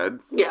pretty bad.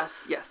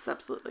 Yes,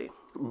 absolutely.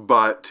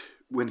 But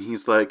when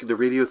he's like, the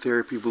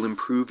radiotherapy will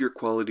improve your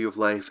quality of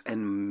life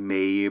and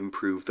may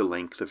improve the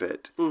length of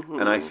it. Mm-hmm.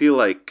 And I feel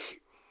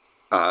like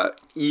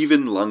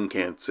even lung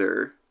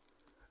cancer,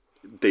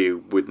 they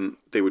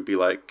would be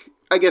like,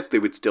 I guess they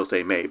would still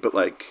say may, but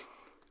like,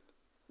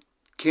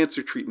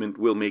 cancer treatment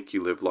will make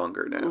you live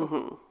longer now.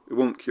 Mm-hmm. It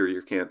won't cure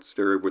your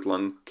cancer with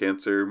lung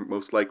cancer,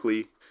 most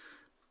likely.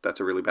 That's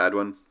a really bad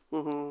one.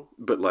 Mm-hmm.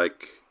 But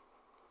like,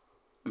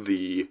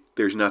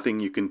 there's nothing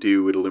you can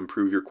do. It'll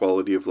improve your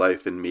quality of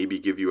life and maybe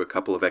give you a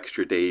couple of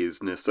extra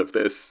days-ness of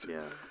this.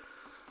 Yeah.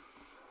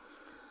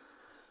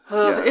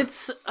 Yeah.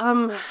 It's,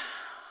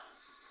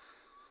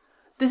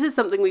 this is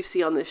something we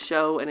see on this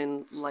show and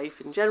in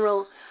life in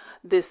general.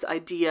 This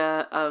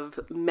idea of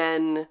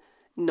men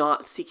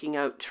not seeking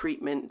out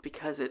treatment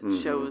because it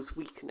shows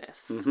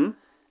weakness. Mm-hmm.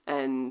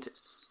 And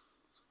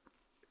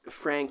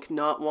Frank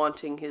not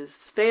wanting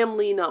his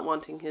family, not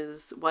wanting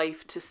his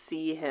wife to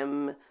see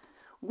him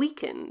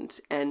weakened,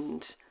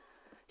 and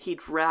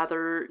he'd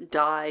rather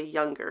die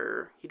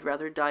younger, he'd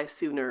rather die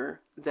sooner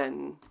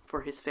than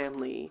for his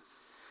family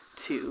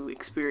to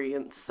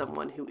experience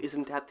someone who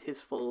isn't at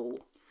his full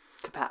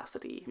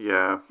capacity.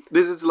 Yeah.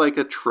 This is like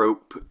a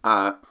trope.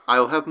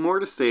 I'll have more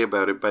to say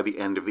about it by the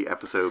end of the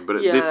episode, but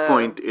at this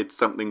point, it's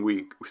something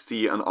we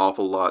see an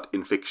awful lot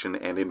in fiction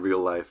and in real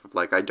life.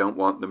 Like, I don't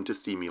want them to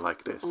see me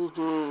like this.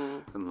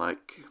 Mm-hmm. And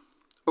like,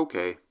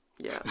 okay.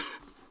 Yeah.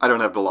 I don't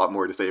have a lot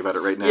more to say about it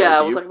right now. Yeah,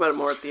 we'll talk about it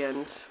more at the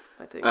end,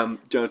 I think. Do you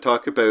want to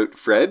talk about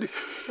Fred?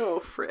 Oh,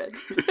 Fred.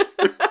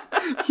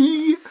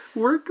 He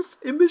works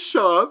in the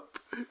shop.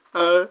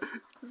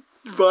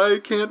 Vi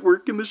can't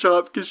work in the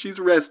shop because she's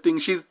resting.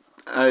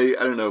 I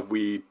don't know if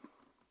we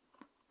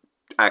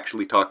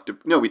actually talked to...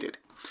 No, we did.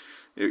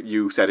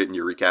 You said it in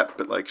your recap,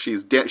 but like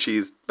she's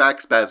back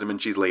spasm and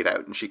she's laid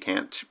out and she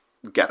can't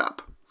get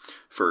up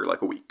for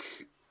like a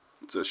week.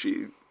 So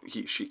she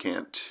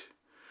can't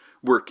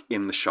work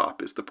in the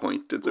shop is the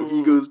point. And so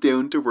he goes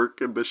down to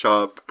work in the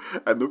shop,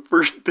 and the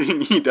first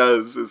thing he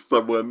does is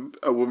a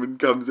woman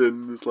comes in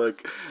and is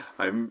like,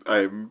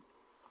 I'm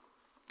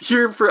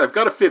here I've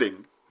got a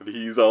fitting. And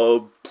he's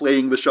all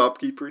playing the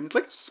shopkeeper, and he's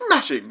like,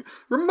 smashing!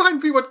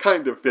 Remind me what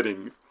kind of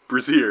fitting,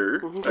 Brazier.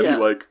 And he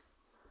like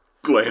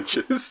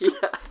blanches.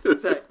 Yeah,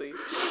 exactly.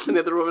 And the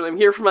other woman, I'm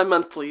here for my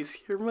monthlies.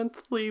 Your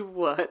monthly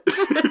what?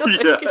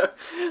 Yeah.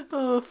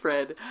 Oh,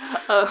 Fred.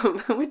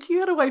 Which you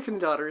had a wife and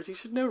daughters. You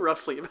should know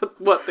roughly about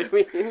what they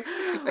mean.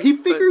 He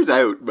figures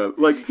out, but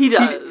like he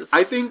does.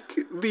 I think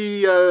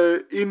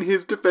in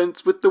his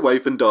defense with the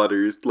wife and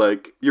daughters,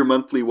 like your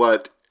monthly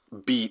what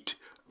beat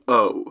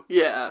O.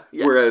 Yeah.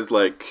 Whereas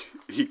like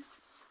he,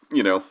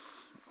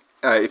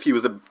 if he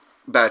was a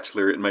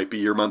bachelor, it might be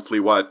your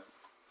monthly what.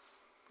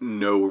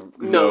 No.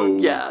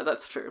 Yeah,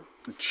 that's true.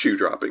 Shoe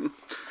dropping.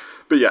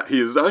 But yeah, he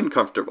is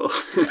uncomfortable.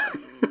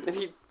 And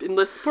he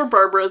enlists poor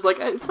Barbara as like,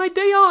 it's my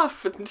day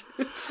off. And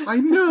I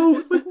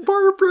know, like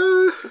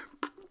Barbara.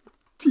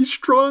 He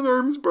strong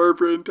arms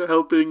Barbara into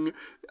helping.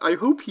 I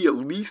hope he at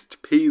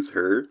least pays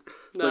her.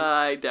 Like,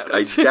 I doubt it.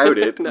 I doubt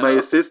it. No. My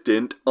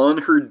assistant, on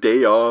her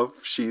day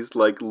off, she's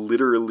like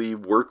literally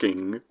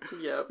working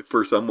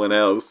for someone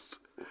else.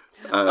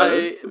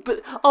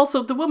 But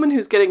also the woman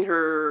who's getting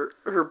her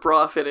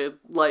bra fitted,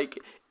 like,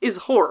 is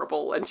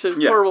horrible, and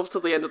she's horrible till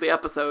the end of the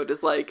episode.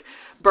 Is like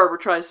Barbara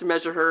tries to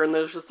measure her, and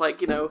there's just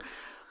like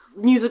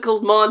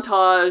musical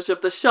montage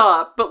of the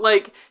shop, but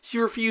like she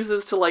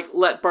refuses to like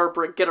let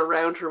Barbara get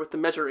around her with the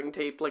measuring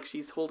tape. Like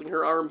she's holding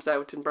her arms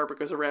out, and Barbara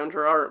goes around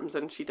her arms,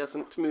 and she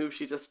doesn't move.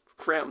 She just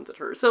frowns at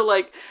her. So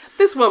like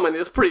this woman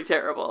is pretty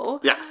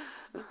terrible.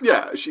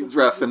 Yeah, she's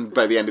rough, and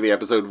by the end of the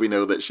episode, we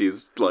know that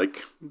she's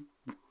like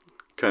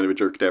kind of a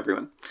jerk to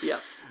everyone. Yeah.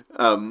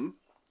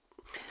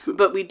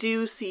 But we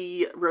do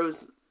see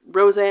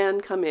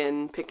Roseanne come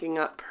in,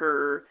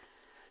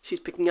 she's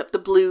picking up the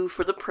blue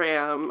for the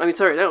pram.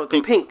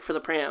 The pink for the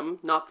pram,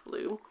 not the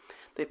blue.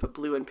 They put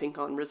blue and pink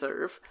on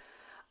reserve.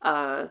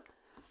 And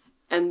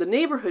the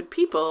neighborhood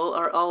people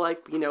are all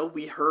like,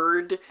 we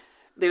heard,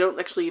 they don't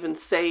actually even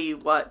say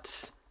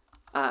what,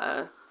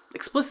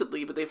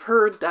 explicitly, but they've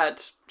heard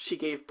that she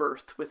gave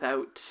birth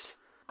without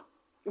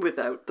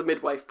the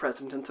midwife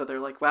present, and so they're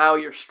like, wow,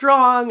 you're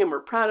strong, and we're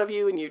proud of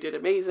you, and you did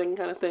amazing,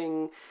 kind of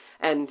thing.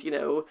 And,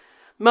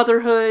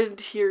 motherhood,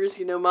 here's,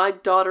 my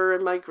daughter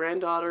and my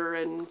granddaughter,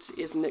 and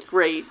isn't it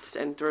great?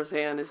 And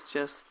Roseanne is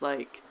just,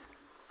 like,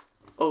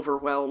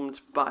 overwhelmed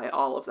by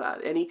all of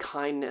that. Any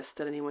kindness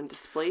that anyone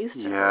displays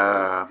to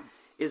her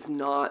is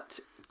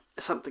not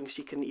something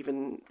she can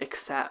even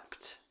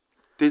accept.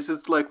 This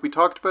is like, we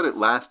talked about it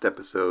last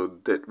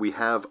episode, that we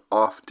have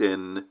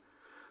often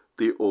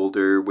the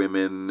older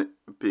women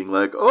being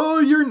like, oh,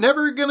 you're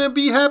never gonna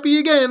be happy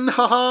again,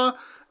 haha.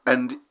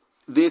 And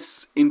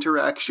this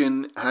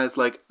interaction has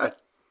like a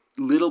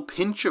little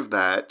pinch of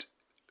that,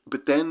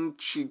 but then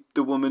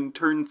the woman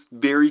turns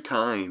very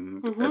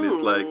kind and is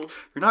like,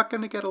 you're not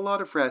going to get a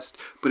lot of rest,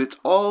 but it's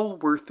all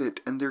worth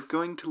it, and they're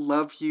going to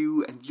love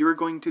you, and you're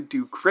going to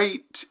do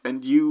great,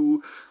 and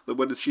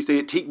what does she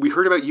say? We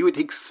heard about you, it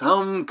takes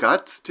some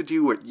guts to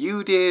do what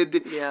you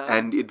did,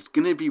 and it's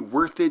going to be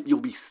worth it. You'll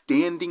be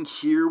standing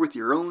here with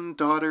your own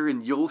daughter,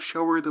 and you'll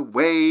show her the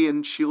way,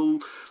 and she'll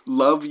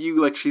love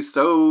you. Like, she's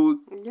so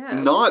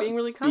not being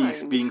really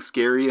kind. Being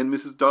scary, and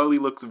Mrs. Dolly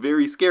looks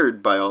very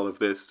scared by all of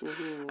this,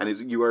 and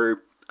you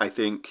are, I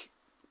think,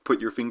 put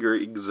your finger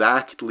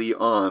exactly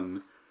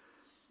on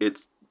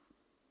its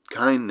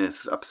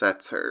kindness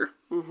upsets her.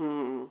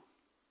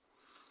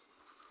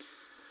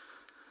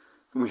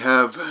 We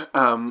have,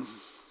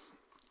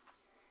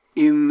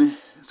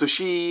 so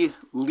she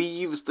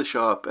leaves the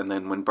shop, and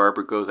then when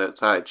Barbara goes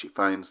outside, she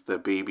finds the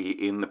baby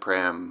in the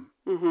pram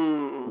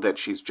that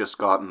she's just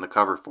gotten the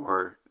cover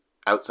for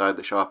outside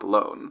the shop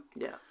alone.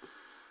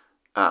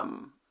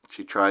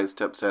 She tries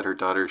to upset her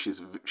daughter.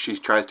 She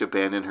tries to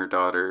abandon her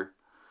daughter.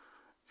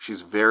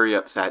 She's very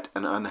upset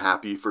and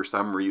unhappy for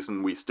some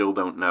reason we still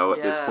don't know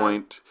at this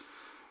point.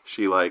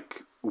 She,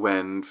 like,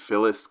 when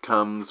Phyllis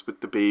comes with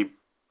the baby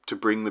to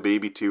bring the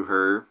baby to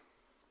her,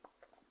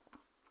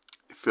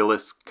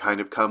 Phyllis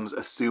kind of comes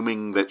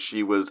assuming that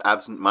she was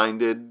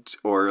absent-minded,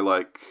 or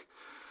like,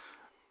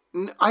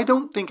 I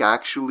don't think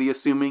actually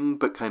assuming,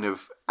 but kind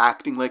of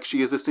acting like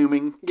she is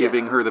assuming,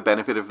 giving her the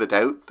benefit of the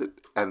doubt,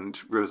 and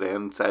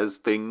Roseanne says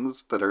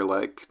things that are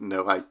like,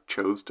 no, I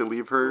chose to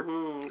leave her.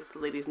 The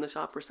ladies in the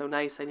shop were so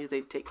nice, I knew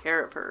they'd take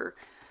care of her,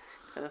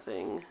 kind of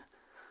thing.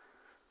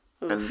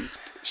 Oof. And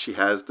she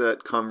has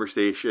that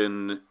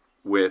conversation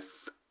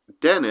with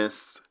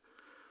Dennis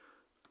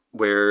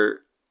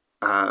where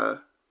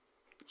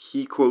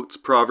he quotes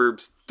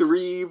Proverbs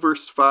 3,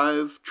 verse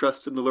 5,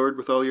 trust in the Lord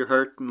with all your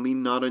heart and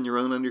lean not on your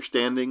own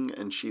understanding.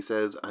 And she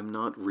says, I'm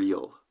not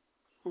real.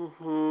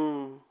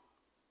 And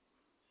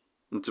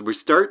so we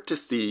start to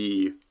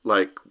see,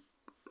 like,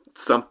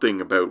 something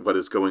about what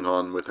is going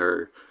on with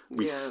her.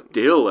 We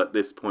still, at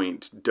this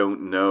point,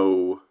 don't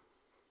know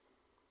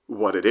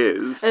what it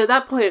is. And at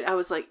that point, I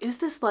was like, is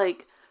this,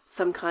 like,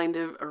 some kind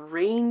of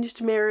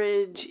arranged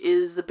marriage?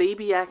 Is the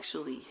baby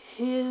actually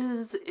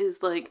his?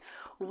 Is like,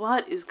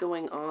 what is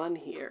going on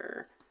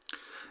here?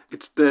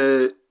 It's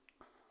the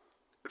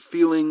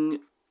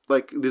feeling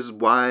like this is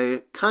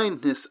why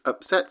kindness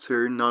upsets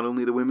her, not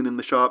only the women in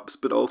the shops,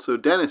 but also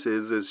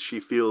Dennis's, as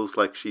she feels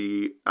like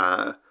she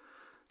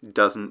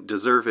doesn't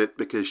deserve it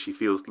because she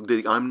feels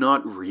the I'm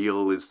not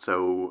real is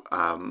so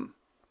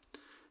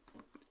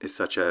is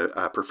such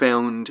a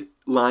profound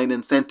line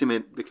and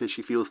sentiment, because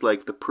she feels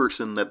like the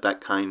person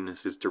that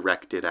kindness is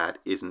directed at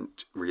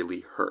isn't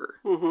really her.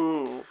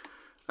 Mm-hmm.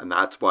 And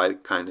that's why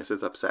kindness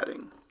is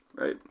upsetting,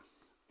 right?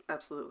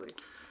 Absolutely.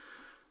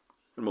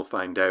 And we'll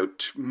find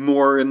out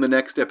more in the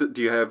next episode.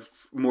 Do you have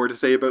more to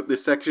say about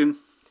this section?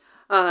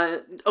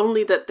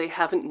 Only that they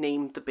haven't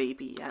named the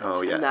baby yet.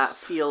 Oh, yes. And that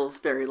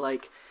feels very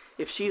like,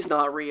 if she's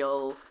not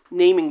real,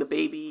 naming the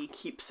baby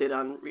keeps it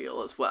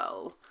unreal as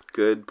well.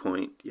 Good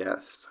point,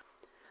 yes.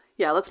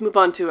 Yeah, let's move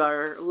on to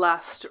our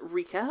last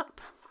recap.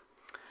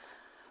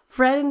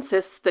 Fred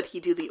insists that he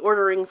do the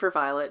ordering for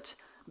Violet,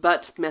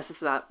 but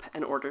messes up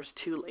and orders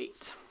too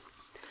late.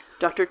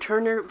 Dr.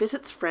 Turner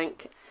visits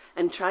Frank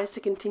and tries to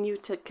continue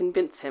to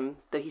convince him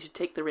that he should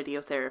take the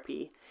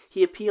radiotherapy.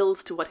 He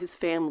appeals to what his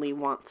family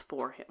wants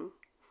for him.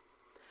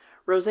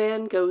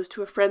 Roseanne goes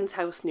to a friend's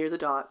house near the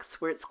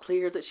docks, where it's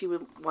clear that she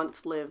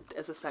once lived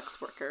as a sex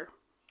worker.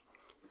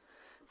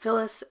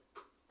 Phyllis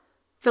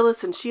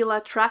and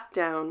Sheila track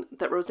down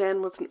that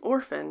Roseanne was an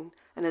orphan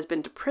and has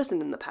been to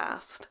prison in the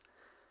past.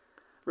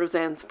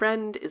 Roseanne's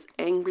friend is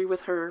angry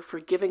with her for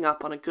giving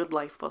up on a good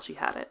life while she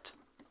had it.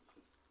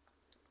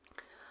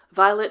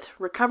 Violet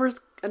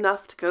recovers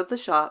enough to go to the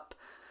shop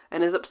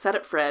and is upset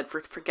at Fred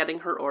for forgetting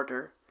her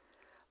order.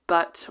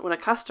 But when a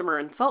customer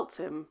insults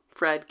him,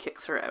 Fred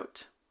kicks her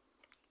out.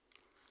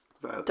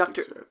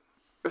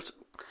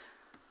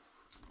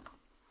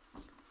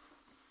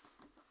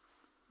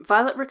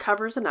 Violet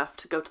recovers enough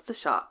to go to the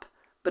shop,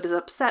 but is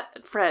upset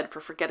at Fred for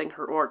forgetting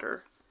her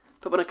order.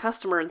 But when a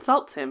customer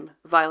insults him,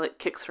 Violet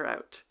kicks her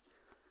out.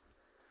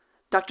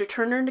 Dr.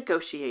 Turner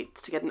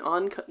negotiates to get an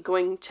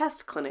ongoing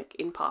chest clinic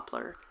in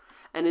Poplar,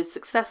 and is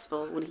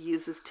successful when he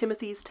uses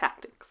Timothy's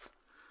tactics.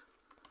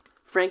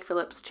 Frank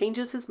Phillips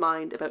changes his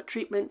mind about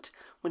treatment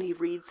when he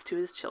reads to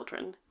his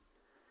children.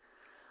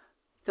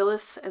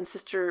 Phyllis and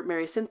sister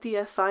Mary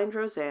Cynthia find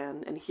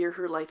Roseanne and hear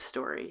her life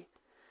story.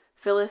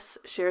 Phyllis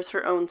shares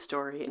her own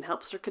story and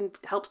helps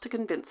to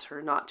convince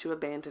her not to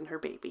abandon her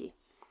baby.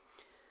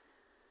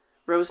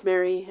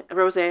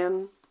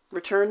 Roseanne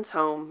returns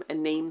home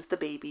and names the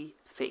baby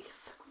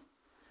Faith.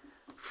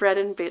 Fred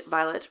and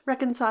Violet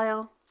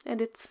reconcile, and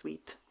it's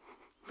sweet.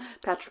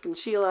 Patrick and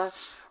Sheila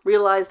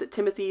realize that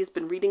Timothy's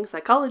been reading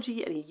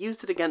psychology and he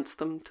used it against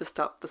them to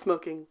stop the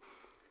smoking.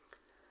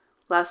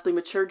 Lastly,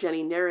 mature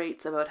Jenny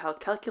narrates about how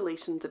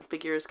calculations and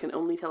figures can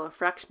only tell a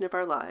fraction of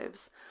our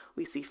lives.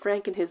 We see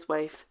Frank and his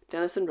wife,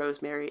 Dennis and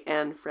Rosemary,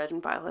 and Fred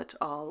and Violet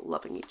all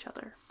loving each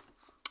other.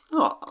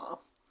 Aww.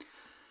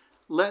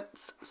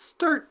 Let's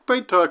start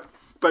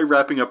by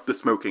wrapping up the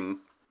smoking.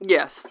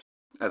 Yes.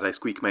 As I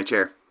squeak my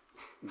chair.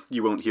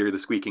 You won't hear the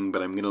squeaking,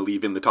 but I'm going to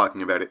leave in the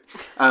talking about it.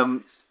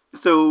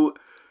 So,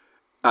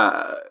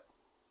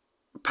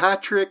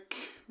 Patrick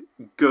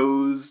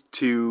goes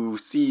to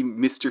see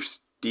Mr.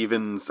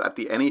 Stevens at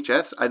the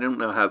NHS. I don't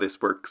know how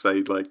this works.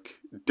 I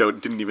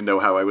didn't even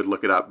know how I would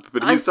look it up.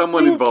 But he's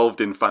someone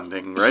involved in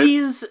funding, right?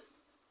 He's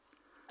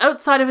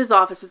outside of his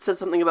office. It says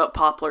something about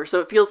Poplar, so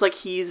it feels like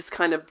he's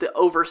kind of the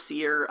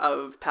overseer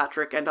of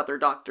Patrick and other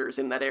doctors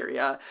in that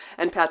area.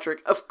 And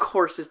Patrick, of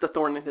course, is the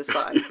thorn in his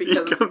side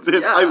because he comes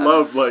in. Yeah. I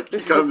love he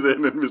comes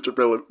in and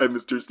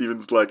Mr.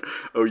 Stevens is like,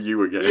 "Oh,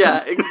 you again?"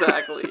 Yeah,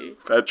 exactly.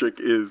 Patrick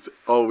is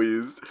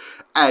always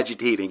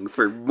agitating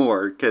for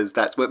more because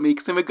that's what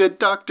makes him a good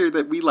doctor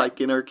that we like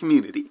in our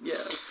community.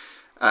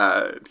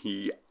 Yeah.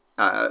 He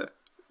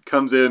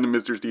comes in and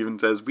Mr.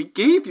 Stevens says, "We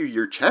gave you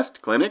your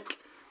chest clinic."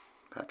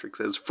 Patrick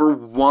says, "For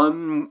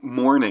one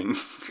morning."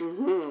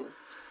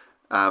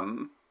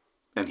 Mm-hmm.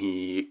 And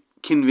he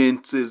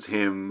convinces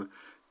him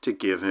to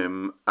give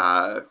him,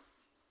 what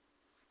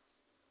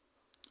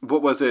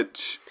was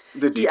it?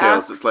 The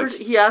details.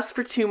 He asks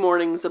for 2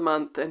 mornings a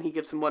month, and he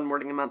gives him 1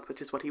 morning a month,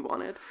 which is what he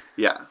wanted.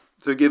 Yeah.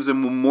 So he gives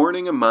him a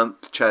morning a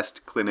month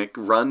chest clinic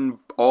run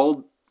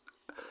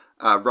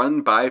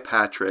by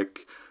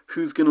Patrick,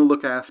 who's going to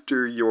look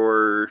after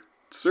your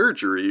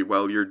surgery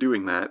while you're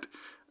doing that.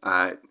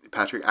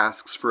 Patrick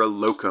asks for a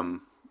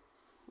locum.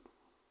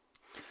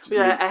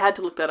 Yeah, I had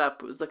to look that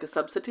up. It was like a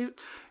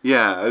substitute.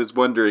 Yeah, I was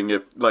wondering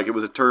if it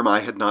was a term I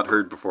had not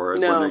heard before. I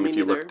was wondering if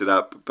you looked it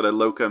up. But a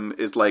locum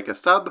is like a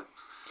sub.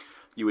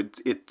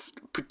 It's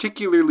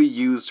particularly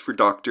used for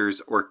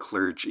doctors or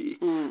clergy.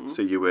 Mm.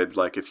 So you would,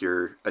 if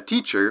you're a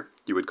teacher,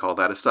 you would call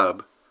that a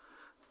sub.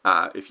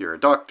 If you're a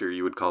doctor,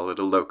 you would call it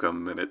a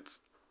locum, and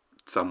it's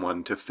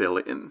someone to fill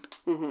in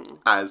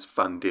as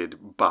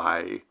funded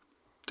by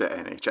the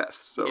NHS.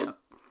 So yeah.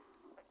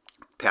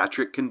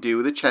 Patrick can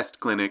do the chest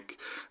clinic,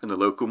 and the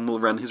locum will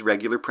run his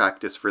regular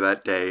practice for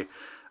that day,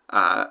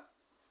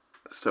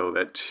 so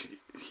that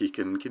he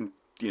can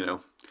the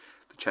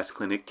chess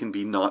clinic can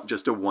be not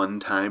just a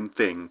one-time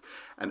thing.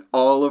 And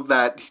all of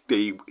that,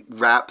 they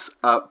wraps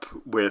up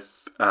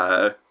with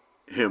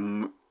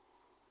him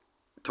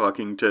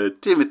talking to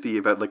Timothy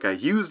about, like, I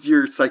used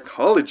your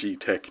psychology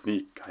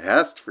technique. I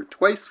asked for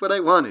twice what I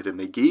wanted, and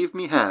they gave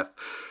me half.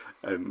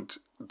 And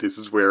this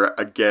is where,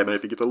 again, I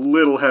think it's a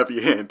little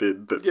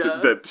heavy-handed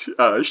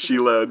that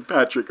Sheila and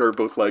Patrick are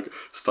both like,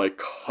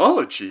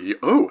 psychology?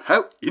 Oh,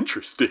 how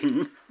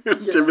interesting.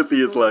 And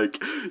Timothy is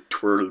like,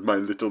 twirl my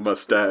little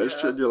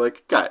mustache. And you're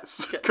like,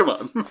 guys, come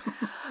on.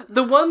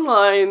 The one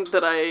line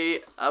that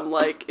I'm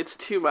like, it's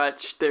too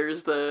much.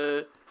 There's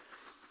that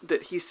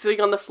he's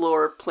sitting on the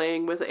floor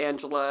playing with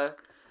Angela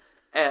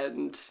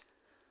and,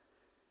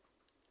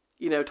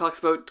 talks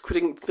about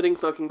quitting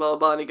smoking, blah, blah,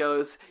 blah, and he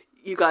goes,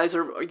 you guys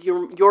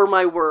you're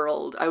my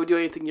world. I would do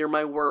anything, you're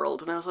my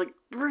world. And I was like,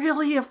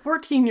 really? A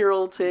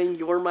 14-year-old saying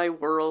you're my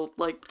world?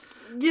 Like,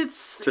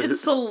 it's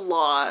a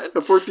lot.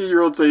 A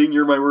 14-year-old saying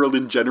you're my world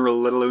in general,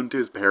 let alone to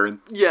his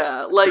parents.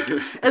 Yeah, like,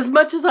 as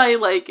much as I,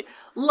 like,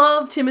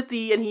 love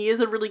Timothy, and he is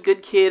a really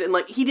good kid, and,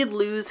 like, he did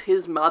lose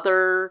his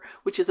mother,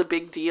 which is a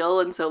big deal,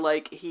 and so,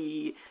 like,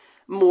 he,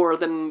 more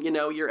than,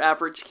 your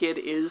average kid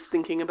is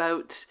thinking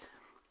about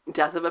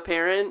death of a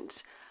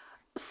parent.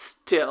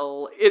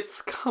 Still,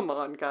 come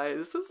on,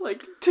 guys.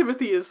 Like,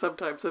 Timothy is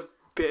sometimes a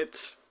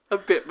bit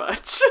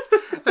much.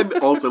 And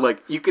also,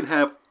 like, you can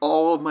have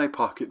all my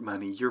pocket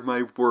money. You're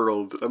my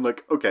world. I'm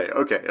like, okay.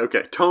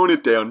 Tone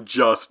it down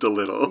just a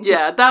little.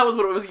 Yeah, that was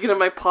what it was. You can have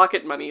my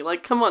pocket money.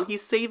 Like, come on,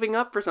 he's saving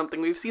up for something.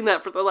 We've seen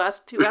that for the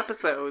last 2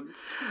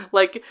 episodes.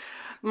 Like,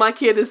 my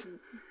kid is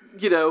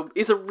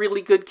a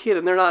really good kid,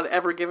 and they're not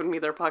ever giving me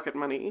their pocket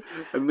money.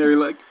 And they're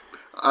like,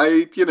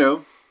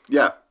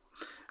 yeah.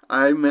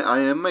 I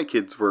am my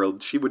kid's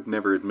world. She would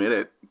never admit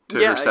it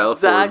to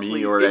herself or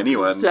me or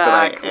anyone, but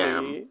I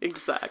am.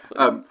 Exactly.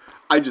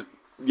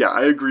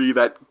 I agree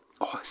that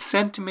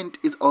sentiment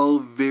is all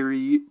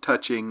very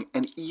touching,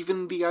 and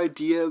even the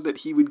idea that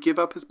he would give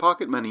up his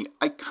pocket money,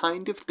 I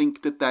kind of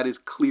think that is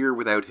clear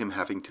without him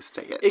having to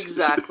say it.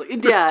 Exactly.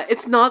 Yeah,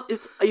 it's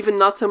even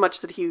not so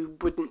much that he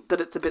wouldn't, that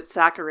it's a bit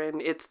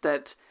saccharine, it's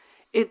that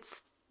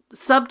it's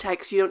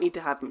subtext, you don't need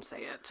to have him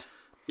say it.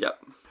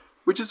 Yep.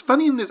 Which is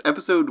funny in this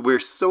episode where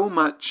so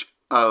much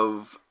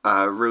of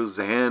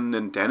Roseanne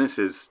and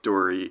Dennis's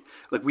story,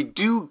 like, we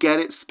do get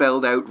it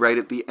spelled out right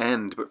at the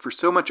end, but for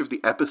so much of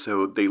the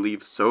episode, they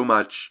leave so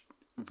much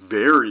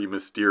very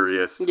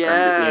mysterious and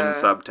in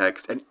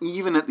subtext, and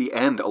even at the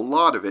end, a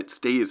lot of it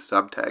stays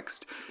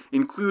subtext,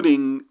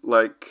 including,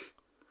 like,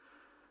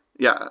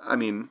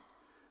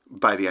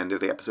 by the end of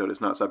the episode,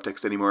 it's not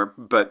subtext anymore,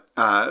 but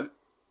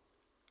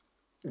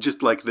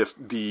just, like,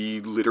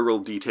 the literal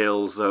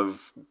details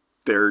of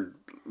their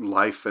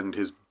life and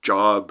his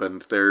job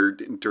and their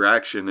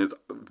interaction is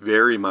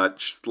very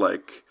much,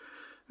 like,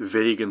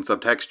 vague and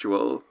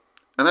subtextual,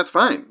 and that's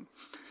fine.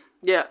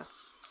 Yeah.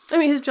 I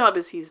mean, his job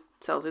is he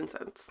sells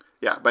incense.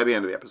 Yeah, by the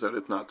end of the episode,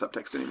 it's not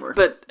subtext anymore.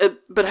 But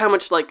how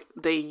much, like,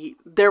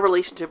 their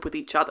relationship with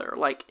each other,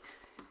 like,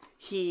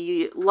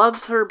 he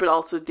loves her, but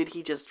also did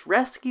he just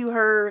rescue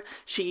her?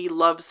 She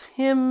loves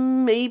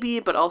him, maybe,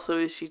 but also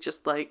is she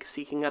just, like,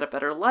 seeking out a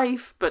better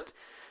life, but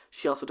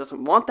she also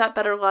doesn't want that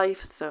better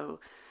life, so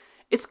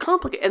it's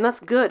complicated, and that's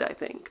good, I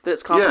think, that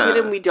it's complicated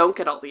and we don't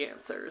get all the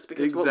answers,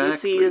 because what we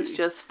see is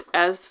just,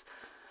 as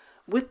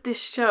with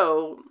this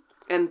show,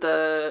 and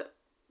the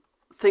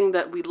thing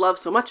that we love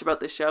so much about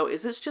this show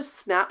is it's just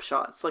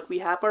snapshots. Like, we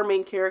have our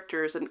main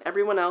characters and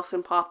everyone else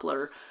in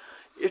Poplar.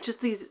 It's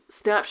just these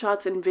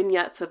snapshots and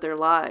vignettes of their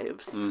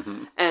lives.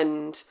 Mm-hmm.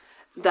 And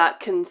that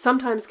can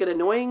sometimes get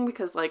annoying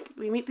because, like,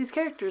 we meet these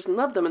characters and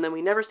love them and then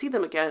we never see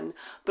them again.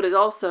 But it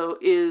also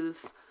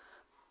is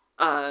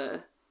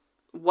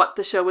what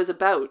the show is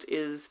about,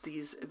 is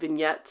these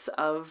vignettes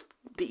of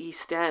the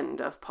East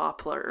End, of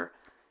Poplar,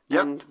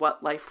 and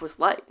what life was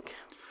like.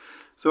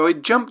 So I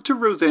jumped to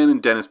Roseanne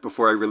and Dennis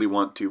before I really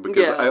want to,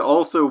 because I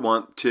also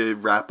want to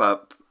wrap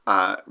up,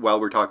 while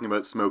we're talking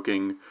about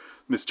smoking,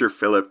 Mr.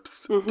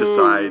 Phillips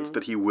decides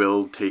that he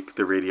will take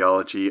the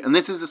radiology. And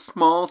this is a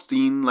small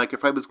scene, like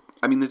this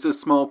is a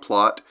small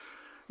plot.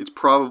 It's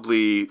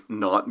probably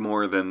not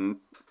more than,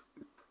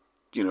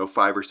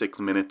 5 or 6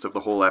 minutes of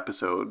the whole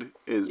episode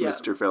is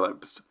Mr.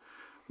 Phillips.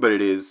 But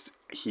it is,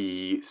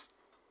 he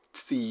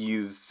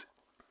sees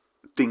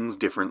things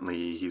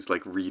differently. He's,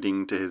 like,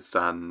 reading to his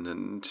son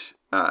and...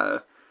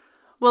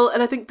 Well,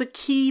 and I think the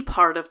key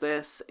part of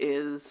this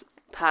is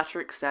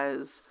Patrick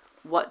says,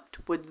 what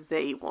would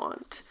they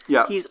want?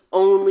 Yeah. He's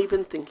only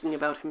been thinking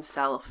about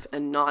himself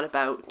and not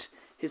about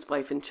his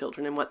wife and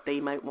children and what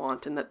they might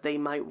want, and that they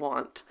might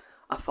want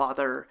a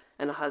father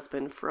and a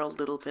husband for a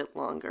little bit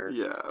longer,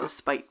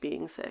 despite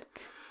being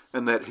sick.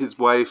 And that his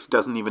wife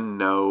doesn't even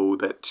know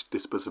that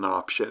this was an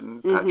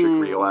option. Patrick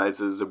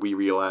realizes, and we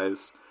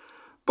realize.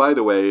 By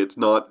the way, it's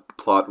not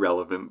plot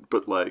relevant,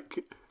 but,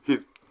 like,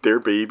 their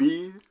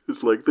baby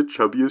is, like, the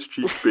chubbiest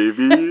cheeked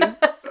baby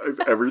I've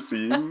ever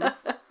seen.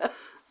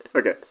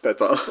 Okay,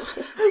 that's all.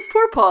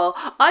 Poor Paul.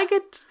 I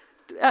get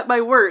at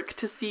my work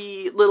to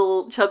see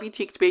little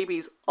chubby-cheeked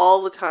babies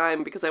all the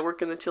time because I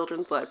work in the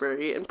children's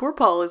library. And poor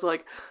Paul is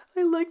like,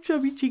 I like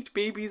chubby-cheeked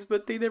babies,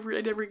 but I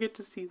never get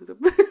to see them.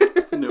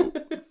 No.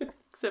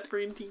 Except for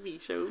in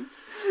TV shows.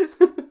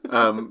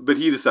 But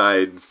he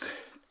decides,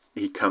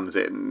 he comes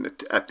in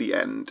at the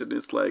end and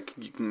is like,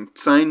 you can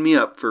sign me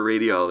up for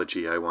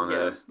radiology. I want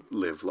to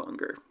live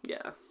longer.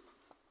 Yeah.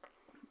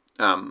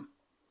 Do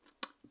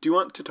you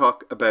want to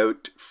talk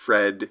about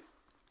Fred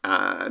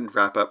and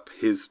wrap up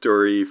his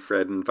story,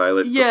 Fred and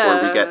Violet,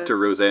 before we get to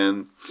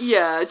Roseanne?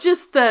 Yeah,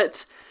 just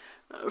that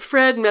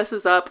Fred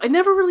messes up. I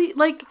never really,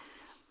 like,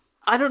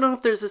 I don't know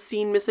if there's a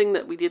scene missing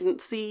that we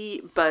didn't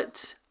see,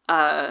 but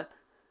it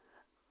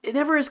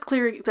never is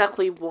clear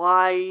exactly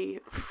why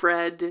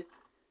Fred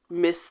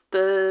missed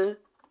the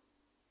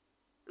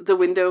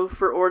window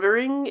for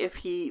ordering,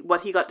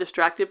 what he got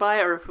distracted by,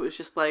 or if it was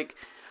just like,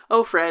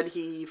 oh, Fred,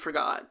 he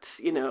forgot,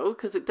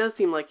 because it does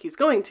seem like he's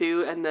going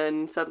to, and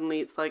then suddenly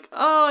it's like,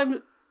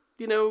 oh,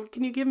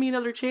 can you give me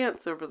another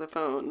chance over the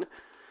phone?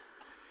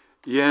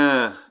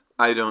 Yeah,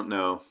 I don't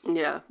know.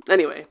 Yeah,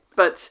 anyway,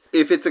 but...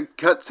 If it's a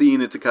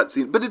cutscene, it's a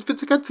cutscene. But if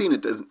it's a cutscene,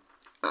 it doesn't...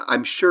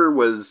 I'm sure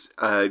was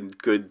a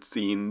good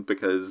scene,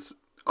 because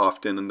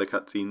often the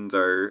cutscenes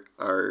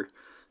are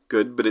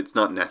good, but it's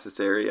not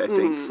necessary, I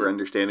think, for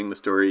understanding the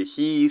story.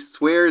 He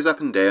swears up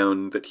and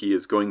down that he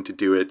is going to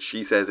do it.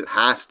 She says it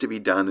has to be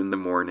done in the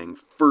morning,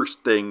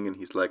 first thing, and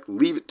he's like,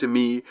 leave it to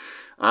me.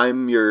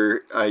 I'm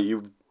your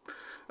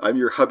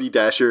hubby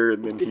dasher,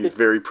 and then he's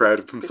very proud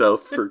of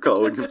himself for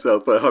calling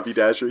himself a hubby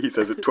dasher. He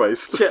says it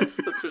twice. Yes,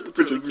 that's really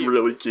which is cute.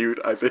 really cute,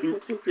 I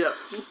think. Yeah.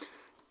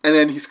 And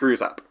then he screws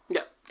up.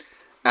 Yeah.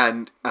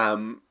 And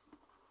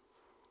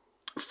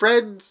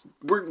Fred's...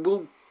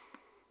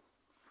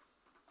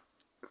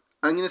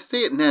 I'm going to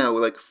say it now,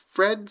 like,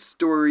 Fred's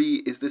story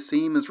is the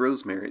same as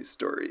Rosemary's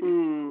story.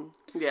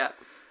 Yeah.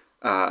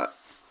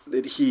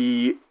 That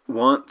he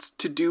wants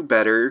to do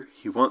better,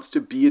 he wants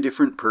to be a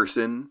different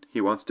person,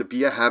 he wants to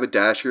be a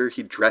haberdasher,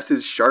 he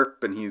dresses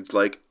sharp, and he's,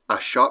 like, a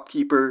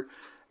shopkeeper,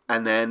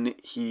 and then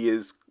he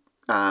is,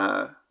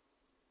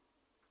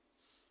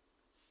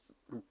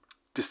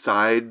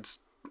 decides...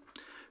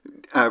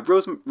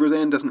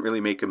 Roseanne doesn't really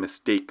make a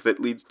mistake that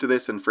leads to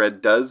this, and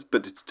Fred does,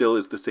 but it still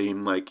is the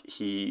same, like,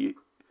 he...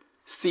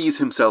 sees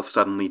himself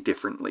suddenly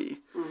differently.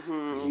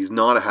 He's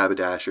not a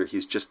haberdasher,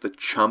 he's just the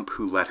chump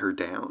who let her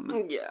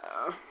down.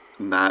 Yeah.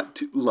 And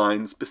that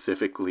line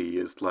specifically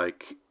is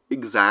like,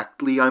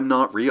 exactly, I'm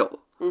not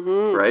real.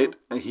 Right?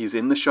 He's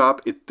in the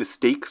shop, the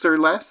stakes are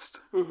less,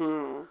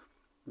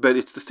 but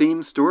it's the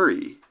same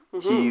story.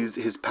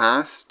 His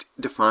past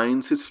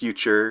defines his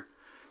future.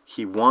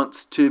 He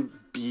wants to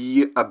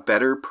be a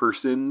better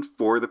person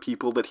for the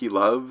people that he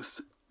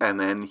loves, and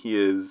then he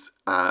is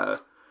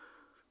kind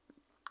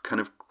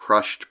of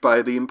crushed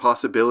by the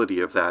impossibility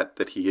of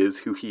that he is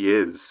who he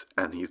is,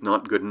 and he's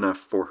not good enough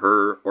for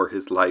her or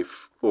his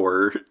life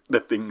or the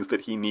things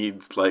that he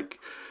needs. Like,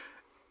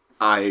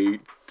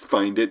 I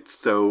find it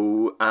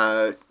so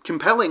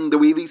compelling the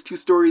way these two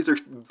stories are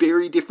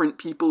very different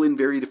people in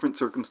very different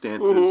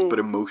circumstances, but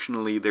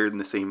emotionally they're in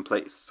the same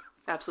place.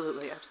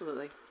 Absolutely,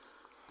 absolutely.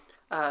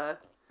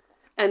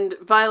 And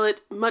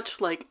Violet, much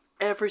like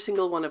every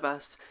single one of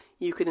us,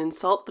 you can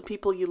insult the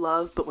people you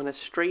love, but when a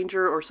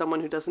stranger or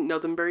someone who doesn't know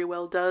them very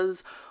well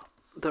does,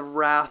 the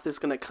wrath is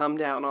going to come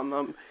down on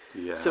them.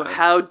 Yeah. So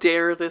how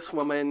dare this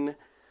woman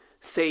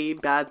say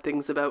bad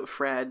things about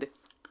Fred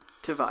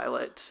to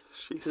Violet?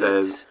 She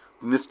says,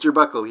 Mr.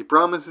 Buckle, he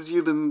promises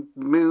you the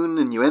moon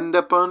and you end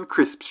up on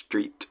Crisp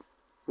Street.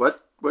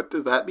 What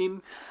does that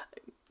mean?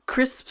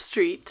 Crisp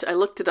Street, I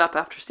looked it up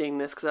after seeing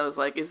this because I was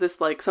like, is this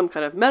like some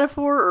kind of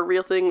metaphor or a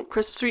real thing?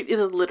 Crisp Street is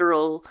a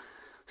literal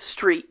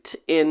street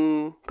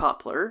in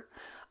Poplar.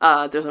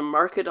 There's a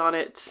market on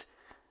it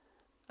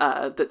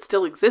that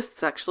still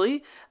exists,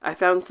 actually. I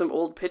found some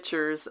old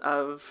pictures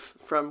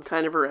from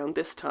kind of around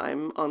this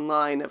time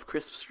online of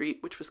Crisp Street,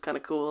 which was kind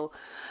of cool.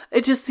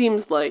 It just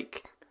seems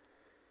like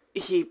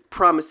he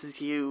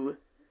promises you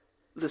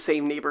the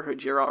same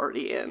neighborhood you're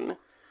already in.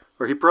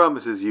 Or he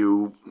promises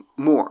you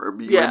more.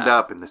 You end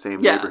up in the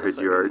same neighborhood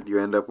you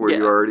end up where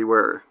you already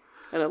were.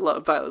 And I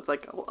love Violet's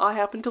like, well, I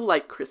happen to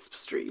like Crisp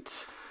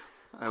Street.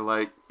 I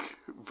like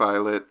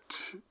Violet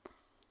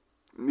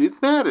is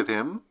mad at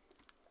him,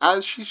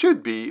 as she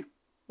should be.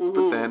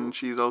 But then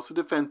she's also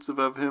defensive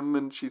of him,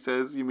 and she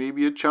says, you may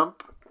be a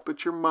chump,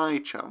 but you're my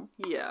chump.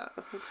 Yeah,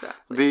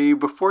 exactly.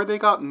 Before they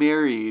got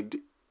married,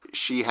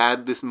 she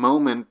had this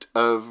moment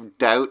of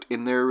doubt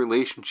in their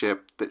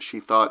relationship that she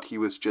thought he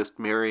was just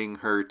marrying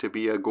her to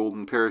be a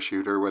golden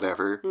parachute or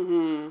whatever.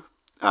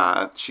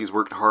 She's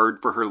worked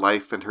hard for her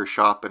life and her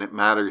shop, and it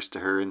matters to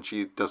her, and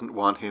she doesn't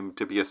want him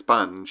to be a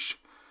sponge.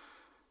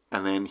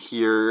 And then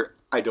here,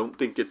 I don't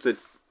think it's a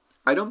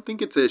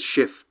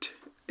shift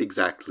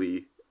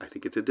exactly. I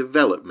think it's a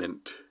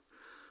development.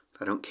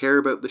 I don't care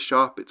about the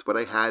shop. It's what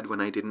I had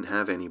when I didn't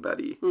have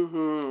anybody.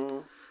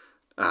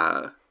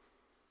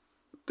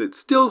 that's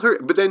still her.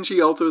 But then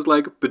she also is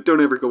like, but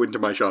don't ever go into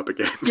my shop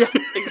again. Yeah,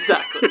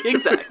 exactly.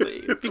 Because my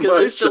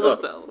they're still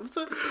shop. themselves.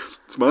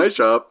 It's my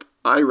shop.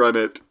 I run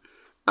it.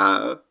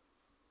 But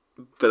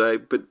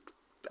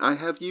I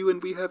have you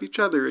and we have each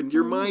other and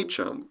you're my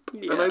chump.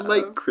 Yeah. And I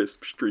like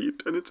Crisp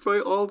Street and it's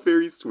all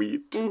very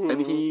sweet.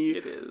 And he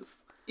It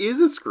is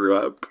a screw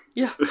up.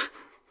 Yeah.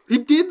 He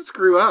did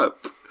screw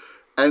up.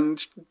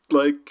 And,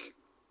 like,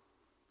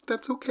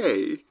 that's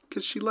okay.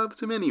 Because she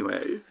loves him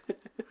anyway.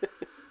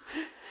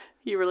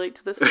 You relate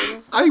to this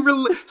one?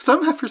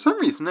 For some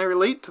reason, I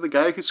relate to the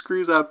guy who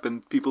screws up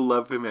and people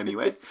love him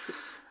anyway.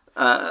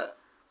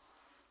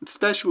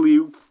 Especially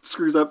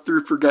screws up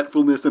through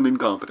forgetfulness and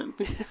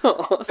incompetence.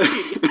 Aw,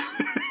 sweetie.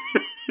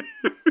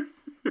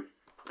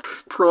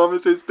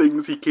 Promises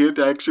things he can't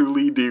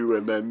actually do,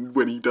 and then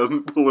when he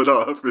doesn't pull it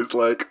off, is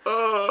like,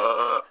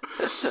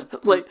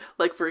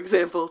 like for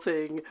example,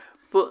 saying,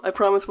 "Well, I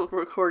promise we'll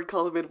record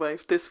Call the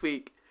Midwife this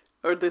week,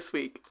 or this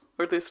week,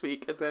 or this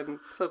week," and then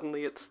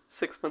suddenly it's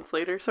 6 months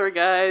later. Sorry,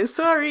 guys.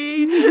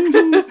 Sorry.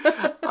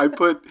 I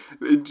put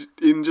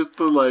in just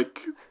the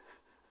like.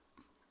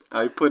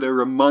 I put a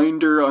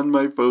reminder on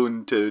my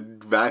phone to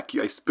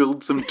vacuum. I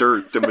spilled some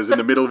dirt and was in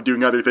the middle of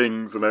doing other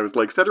things, and I was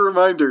like, set a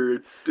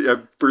reminder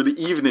for the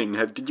evening.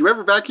 Did you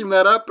ever vacuum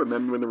that up? And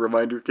then when the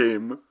reminder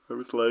came, I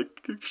was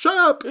like, shut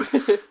up.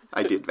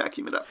 I did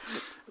vacuum it up.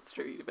 That's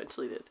true, you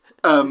eventually did.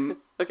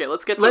 Okay,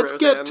 let's get to Roseanne.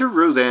 Get to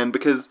Roseanne,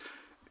 because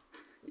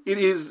it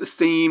is the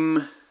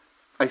same.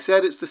 I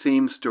said it's the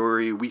same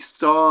story we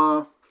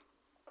saw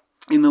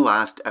in the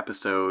last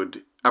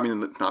episode. I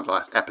mean, not the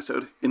last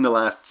episode, in the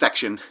last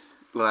section.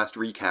 Last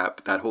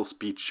recap, that whole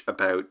speech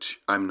about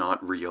I'm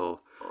not real,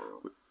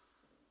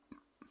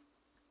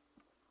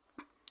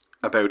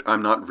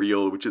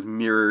 which is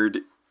mirrored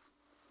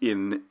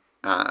in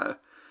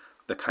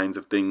the kinds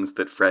of things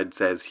that Fred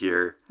says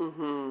here.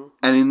 Mm-hmm.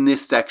 And in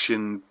this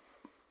section,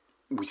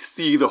 we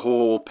see the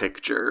whole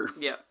picture.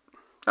 Yeah.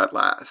 At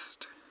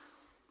last.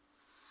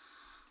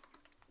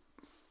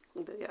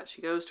 Yeah,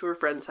 she goes to her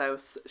friend's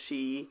house.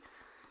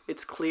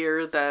 It's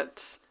clear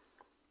that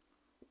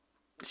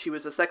she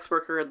was a sex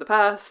worker in the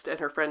past, and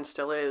her friend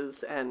still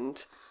is,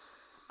 and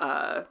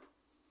of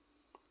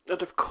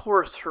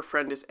course her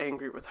friend is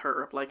angry with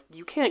her. Like,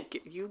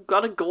 you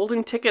got a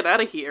golden ticket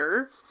out of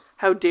here.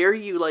 How dare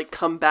you, like,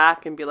 come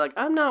back and be like,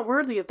 I'm not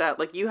worthy of that.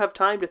 Like, you have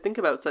time to think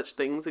about such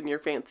things in your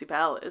fancy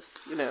palace,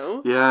 you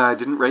know? Yeah, I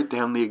didn't write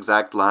down the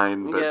exact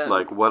line, but,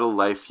 like, what a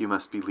life you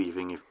must be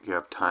leaving if you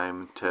have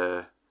time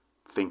to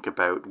think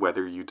about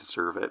whether you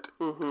deserve it.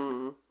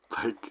 Mm-hmm.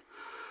 Like,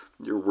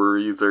 your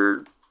worries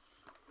are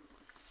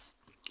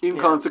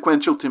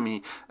inconsequential to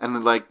me,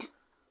 and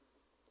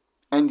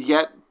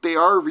yet they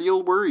are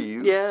real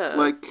worries. Yeah.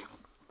 Like,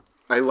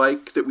 I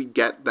like that we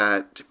get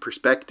that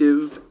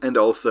perspective, and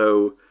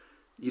also,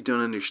 you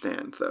don't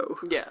understand, though.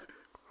 Yeah.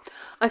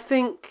 I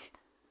think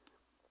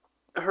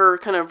her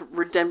kind of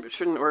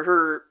redemption, or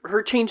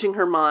her changing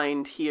her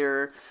mind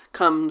here,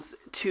 comes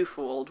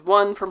twofold.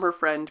 One, from her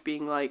friend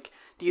being like,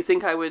 do you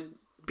think I would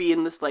be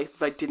in this life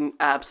if I didn't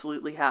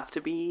absolutely have to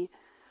be?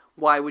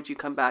 Why would you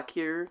come back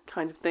here?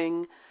 Kind of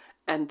thing.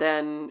 And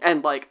then,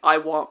 I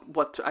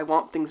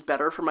want things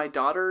better for my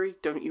daughter.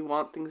 Don't you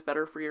want things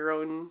better for your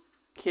own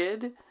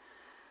kid?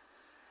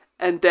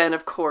 And then,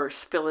 of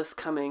course, Phyllis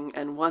coming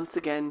and once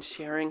again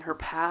sharing her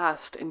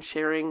past and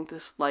sharing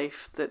this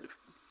life that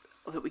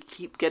we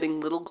keep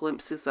getting little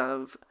glimpses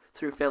of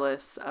through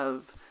Phyllis,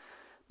 of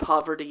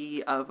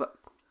poverty, of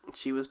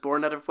she was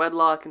born out of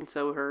wedlock and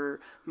so her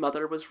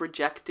mother was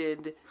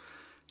rejected.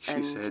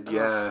 She said,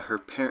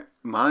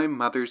 my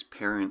mother's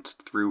parents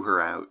threw her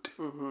out.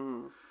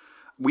 Mm-hmm.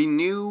 We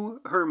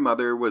knew her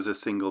mother was a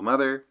single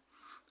mother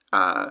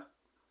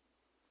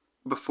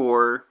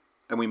before,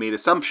 and we made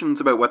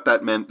assumptions about what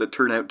that meant that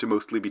turn out to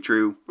mostly be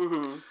true.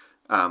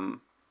 Mm-hmm.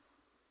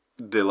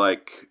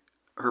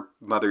 Her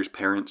mother's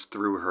parents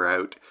threw her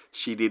out.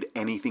 She did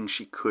anything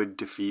she could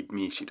to feed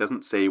me. She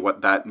doesn't say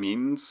what that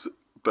means,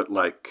 but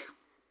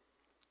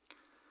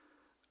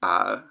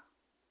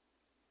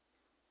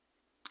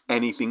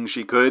anything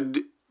she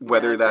could,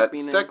 whether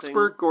that's sex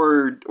work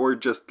or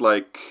just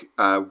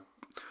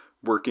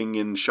working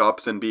in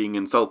shops and being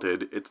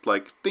insulted. It's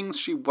like things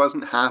she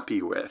wasn't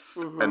happy with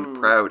and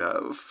proud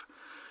of.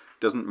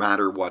 Doesn't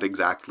matter what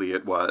exactly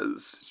it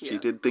was. She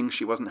did things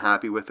she wasn't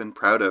happy with and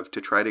proud of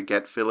to try to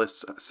get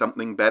Phyllis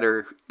something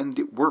better, and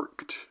it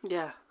worked.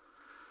 Yeah.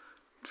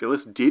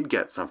 Phyllis did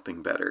get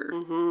something better.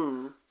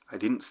 Mm-hmm. I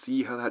didn't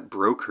see how that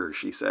broke her,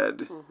 she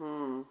said.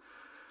 Mm-hmm.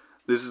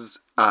 This is,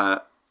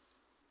 I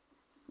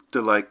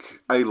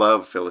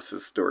love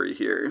Phyllis's story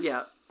here.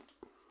 Yeah.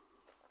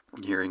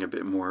 Hearing a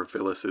bit more of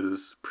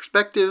Phyllis's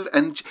perspective,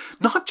 and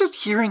not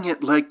just hearing it,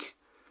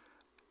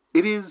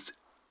 it is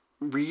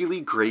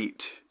really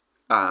great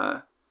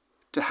to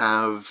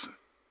have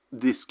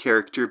this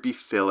character be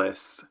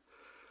Phyllis.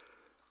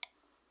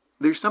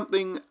 There's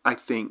something, I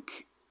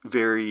think,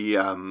 very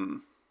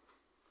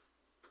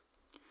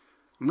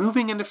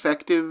moving and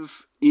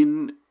effective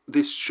in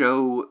this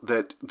show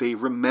that they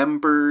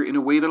remember in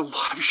a way that a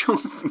lot of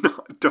shows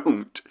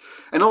don't.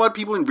 And a lot of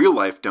people in real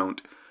life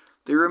don't.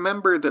 They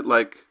remember that,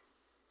 like,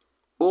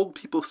 old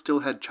people still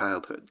had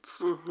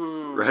childhoods.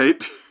 Mm-hmm.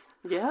 Right?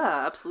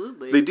 Yeah,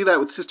 absolutely. They do that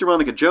with Sister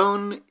Monica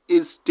Joan,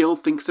 still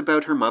thinks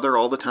about her mother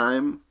all the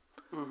time.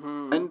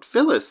 Mm-hmm. And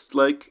Phyllis,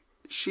 like,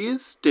 she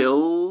is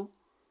still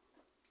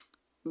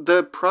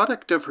the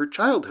product of her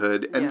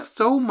childhood. And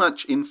so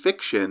much in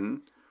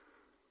fiction,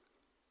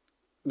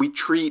 we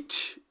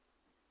treat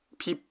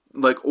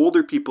like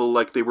older people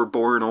like they were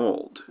born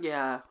old.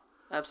 Yeah,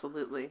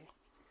 absolutely.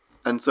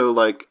 And so,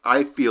 like,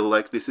 I feel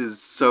like this is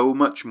so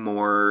much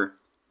more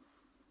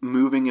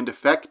moving and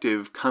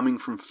effective coming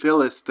from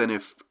Phyllis than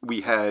if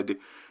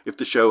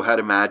the show had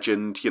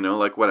imagined, you know,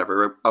 like,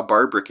 whatever, a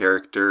Barbara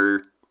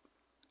character,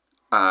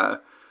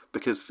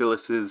 because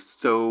Phyllis is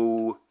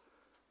so,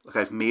 like,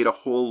 I've made a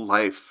whole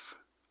life.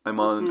 I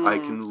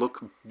can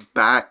look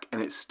back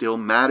and it still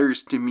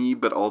matters to me,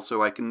 but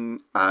also I can,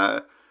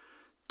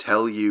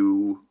 tell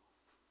you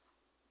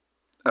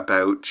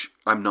about,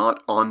 I'm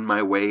not on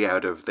my way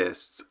out of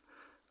this.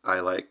 I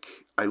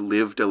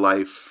lived a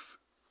life,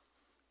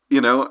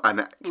 you know,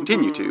 and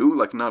continue to,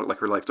 like, not like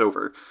her life's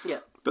over.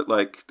 Yeah. But,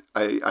 like,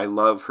 I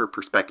love her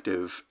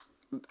perspective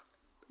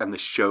and the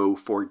show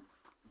for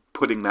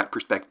putting that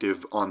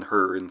perspective on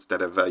her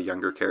instead of a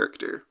younger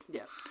character.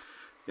 Yeah.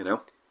 You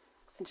know?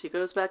 And she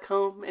goes back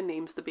home and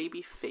names the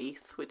baby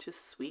Faith, which is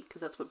sweet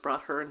because that's what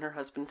brought her and her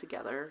husband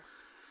together.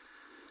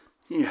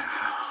 Yeah.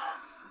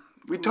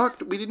 We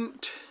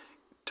didn't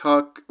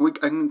talk, I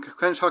kind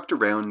of talked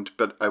around,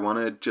 but I want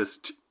to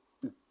just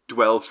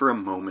dwell for a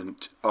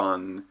moment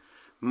on,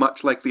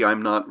 much like the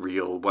I'm Not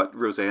Real, what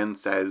Roseanne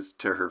says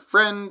to her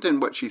friend and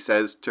what she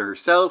says to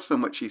herself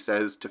and what she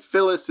says to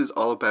Phyllis is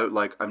all about,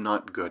 like, I'm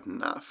not good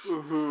enough.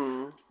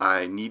 Mm-hmm.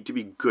 I need to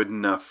be good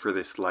enough for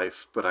this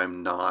life, but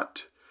I'm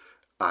not.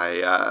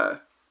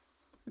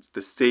 It's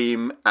the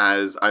same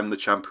as I'm the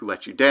chump who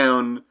let you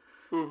down.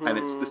 Mm-hmm. And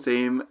it's the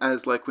same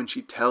as, like, when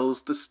she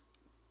tells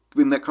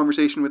in that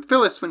conversation with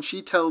Phyllis, when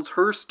she tells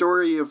her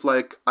story of,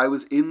 like, I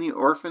was in the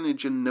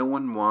orphanage and no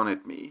one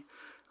wanted me.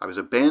 I was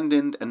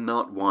abandoned and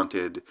not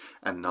wanted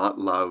and not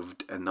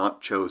loved and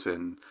not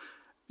chosen.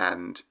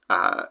 And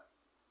I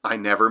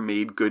never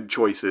made good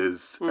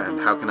choices. Mm-hmm. And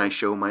how can I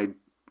show my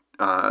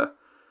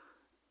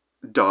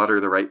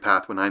daughter the right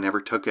path when I never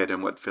took it?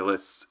 And what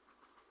Phyllis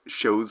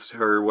shows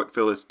her, what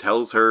Phyllis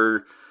tells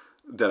her,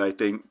 that I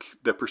think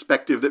the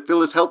perspective that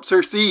Phyllis helps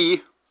her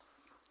see,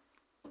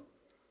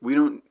 we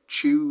don't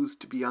choose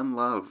to be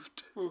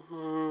unloved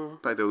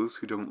by those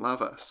who don't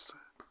love us.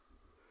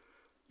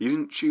 You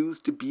didn't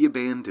choose to be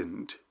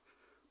abandoned,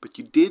 but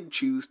you did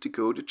choose to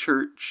go to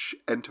church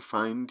and to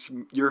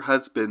find your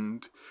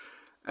husband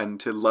and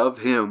to love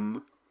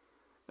him.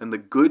 And the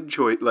good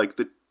choice, like,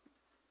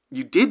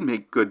 you did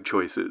make good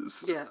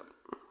choices. Yeah.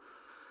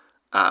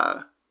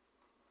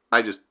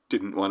 I just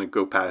didn't want to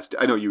go past,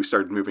 I know you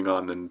started moving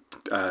on, and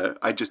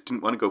I just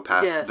didn't want to go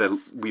past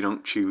that we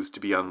don't choose to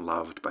be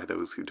unloved by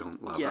those who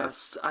don't love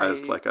us.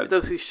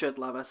 Those who should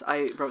love us.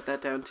 I wrote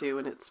that down too,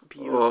 and it's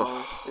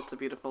beautiful. It's a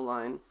beautiful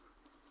line.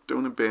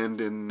 Don't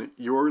abandon,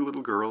 your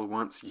little girl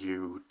wants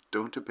you.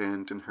 Don't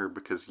abandon her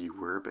because you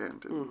were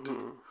abandoned.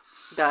 Mm-hmm.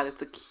 That is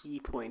the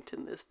key point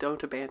in this.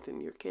 Don't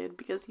abandon your kid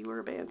because you were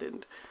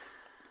abandoned.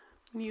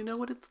 And you know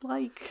what it's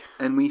like.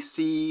 And we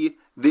see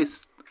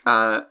this,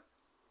 I'm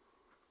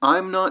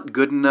not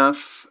good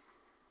enough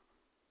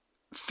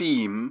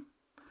theme.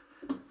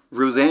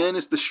 Roseanne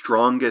is the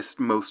strongest,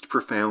 most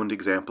profound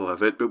example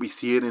of it, but we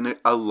see it in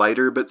a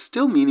lighter but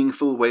still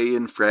meaningful way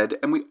in Fred,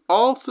 and we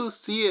also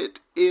see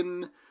it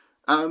in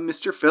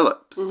Mr.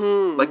 Phillips.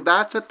 Mm-hmm. Like,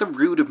 that's at the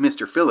root of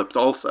Mr. Phillips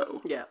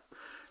also. Yeah.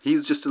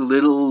 He's just a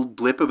little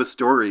blip of a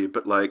story,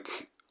 but,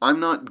 like,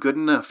 I'm not good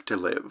enough to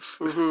live.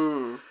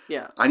 Mm-hmm.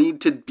 Yeah. I need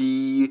to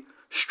be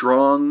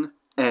strong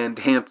and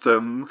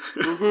handsome.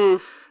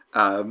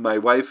 Mm-hmm. My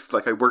wife,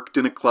 like, I worked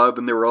in a club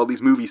and there were all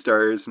these movie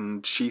stars,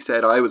 and she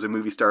said I was a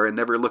movie star and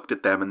never looked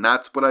at them, and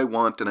that's what I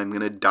want, and I'm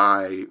going to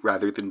die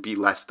rather than be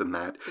less than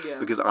that. Yeah.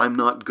 Because I'm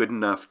not good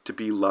enough to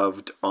be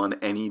loved on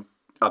any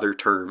other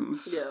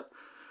terms. Yeah.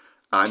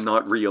 I'm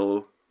not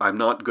real. I'm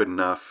not good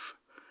enough.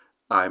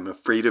 I'm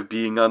afraid of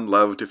being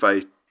unloved if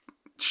I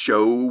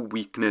show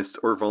weakness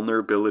or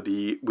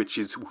vulnerability, which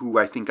is who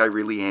I think I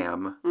really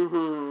am.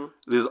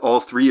 Mm-hmm. All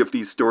three of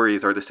these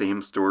stories are the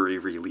same story,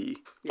 really,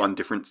 on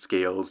different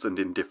scales and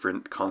in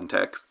different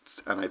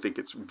contexts. And I think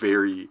it's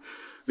very,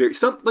 very...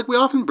 we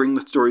often bring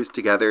the stories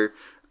together,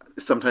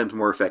 sometimes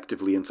more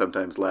effectively and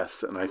sometimes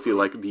less. And I feel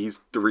like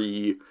these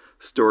three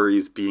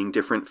stories being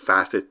different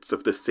facets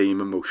of the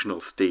same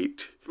emotional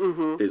state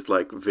is,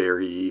 like,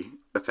 very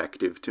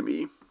effective to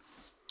me.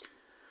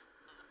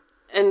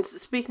 And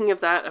speaking of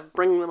that, of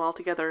bringing them all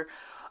together,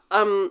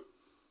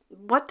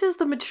 what does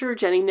the mature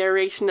Jenny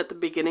narration at the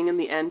beginning and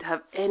the end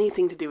have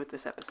anything to do with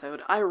this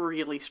episode? I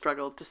really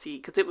struggled to see,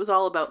 because it was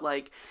all about,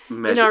 like,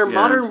 in our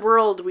modern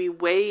world we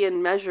weigh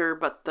and measure,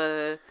 but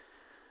the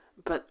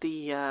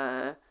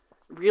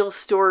real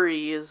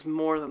story is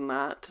more than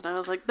that. And I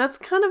was like, that's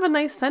kind of a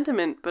nice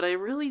sentiment, but I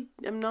really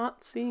am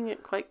not seeing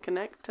it quite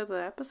connect to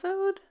the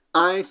episode.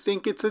 I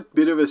think it's a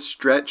bit of a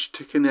stretch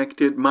to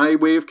connect it. My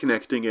way of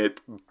connecting it,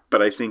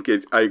 but I think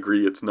I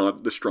agree it's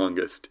not the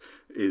strongest,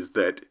 is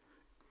that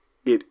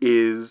it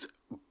is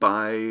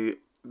by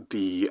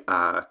the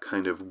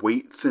kind of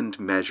weights and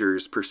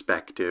measures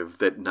perspective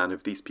that none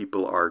of these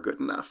people are good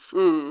enough.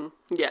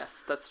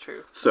 Yes, that's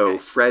true. So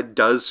Okay. Fred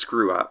does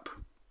screw up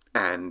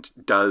and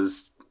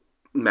does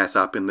mess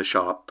up in the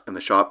shop, and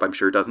the shop, I'm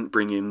sure, doesn't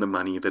bring in the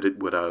money that it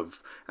would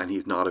have, and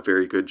he's not a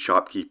very good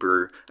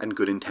shopkeeper, and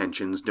good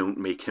intentions don't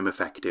make him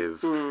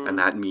effective, and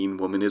that mean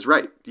woman is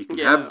right. You can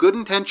have good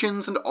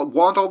intentions and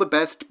want all the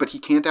best, but he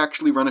can't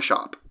actually run a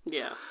shop.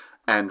 Yeah.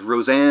 And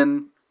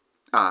Roseanne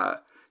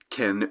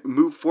can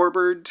move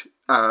forward,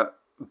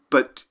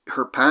 but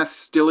her past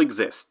still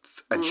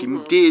exists, and she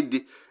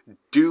did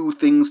do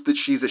things that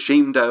she's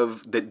ashamed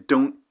of that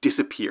don't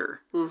disappear.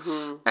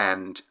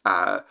 And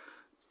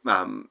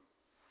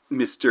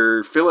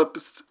Mr.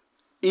 Phillips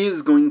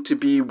is going to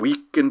be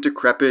weak and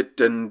decrepit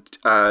and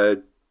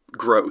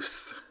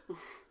gross.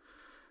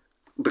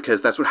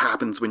 Because that's what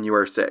happens when you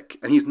are sick.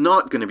 And he's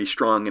not going to be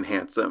strong and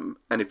handsome.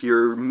 And if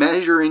you're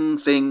measuring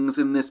things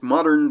in this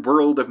modern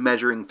world of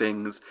measuring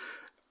things,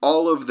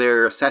 all of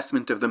their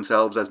assessment of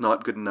themselves as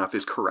not good enough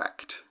is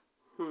correct.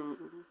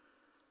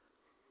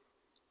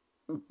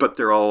 But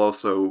they're all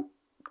also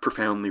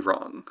profoundly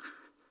wrong.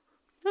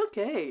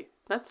 Okay.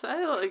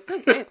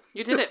 Okay.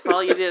 You did it,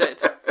 Paul. You did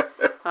it.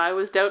 I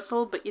was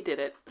doubtful, but you did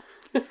it.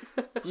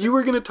 You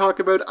were going to talk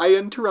about, I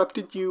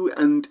interrupted you,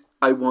 and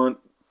I want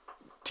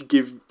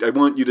you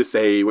to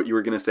say what you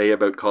were going to say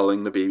about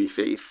calling the baby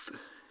Faith.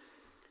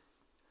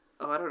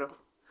 Oh, I don't know.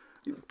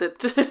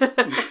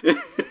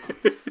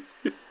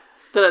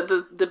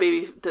 The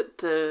baby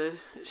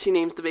she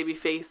names the baby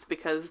Faith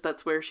because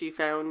that's where she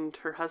found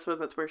her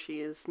husband. That's where she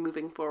is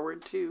moving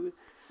forward to.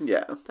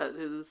 Yeah. That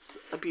is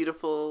a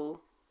beautiful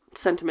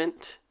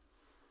sentiment.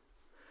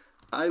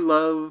 I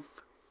love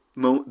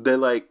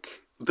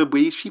the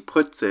way she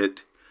puts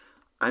it.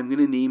 I'm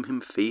going to name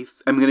him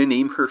Faith. I'm going to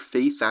name her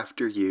Faith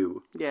after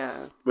you.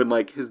 Yeah. When,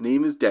 his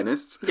name is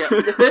Dennis. Yeah.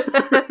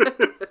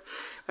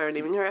 I'm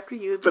naming her after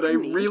you. But I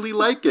really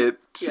like it.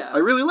 Yeah. I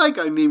really like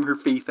I name her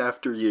Faith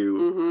after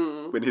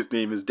you when his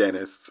name is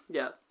Dennis.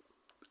 Yeah.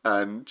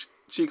 And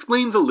she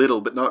explains a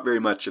little, but not very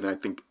much. And I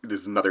think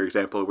this is another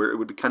example where it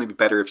would kind of be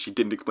better if she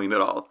didn't explain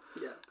at all.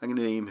 Yeah. I'm going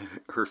to name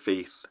her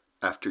Faith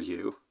after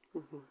you.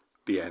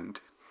 The end.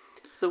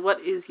 So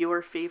what is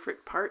your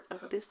favorite part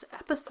of this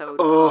episode,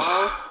 Oh.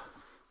 Paul?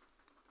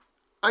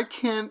 I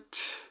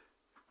can't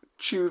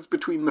choose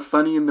between the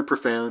funny and the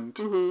profound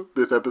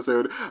this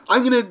episode.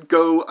 I'm going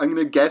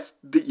to guess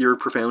that your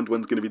profound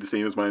one's going to be the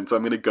same as mine, so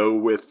I'm going to go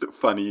with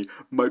funny.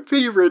 My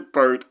favorite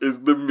part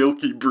is the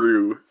milky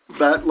brew.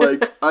 That,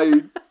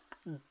 I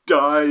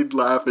died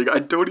laughing.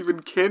 I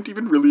can't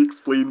even really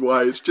explain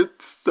why. It's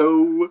just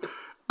so,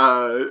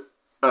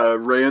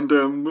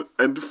 random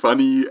and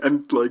funny,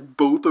 and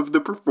both of the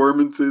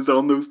performances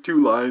on those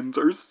two lines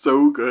are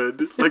so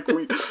good.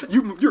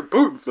 Your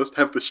bones must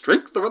have the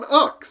strength of an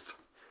ox.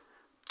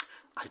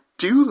 I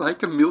do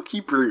like a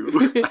milky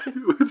brew.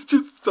 It was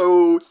just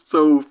so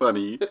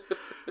funny.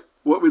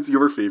 What was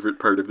your favorite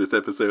part of this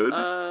episode?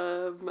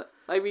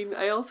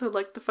 I also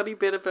like the funny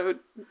bit about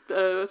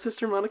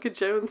Sister Monica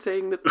Jones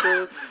saying that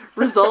the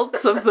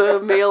results of the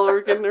male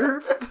organ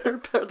are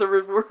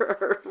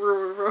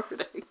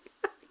rewarding.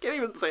 I can't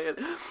even say it.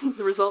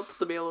 The results of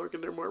the male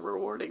organ are more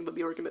rewarding than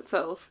the organ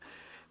itself.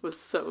 Was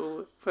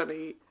so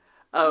funny.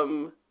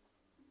 The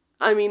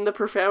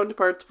profound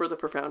parts were the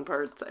profound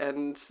parts,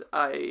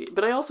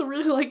 but I also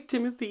really like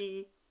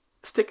Timothy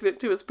sticking it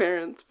to his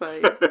parents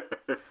by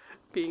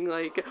being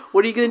like,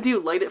 "What are you gonna do?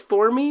 Light it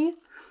for me?"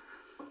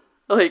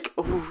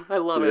 Oh, I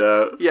love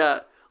it. Yeah.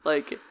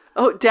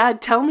 Oh,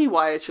 Dad, tell me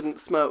why I shouldn't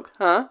smoke.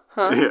 Huh?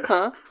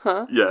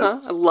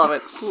 Yes. I love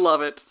it.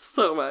 Love it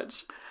so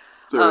much.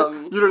 So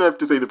you don't have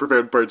to say the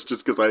profound parts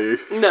just because I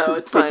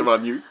it's put fine. them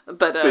on you.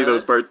 But say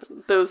those parts.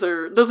 Those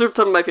are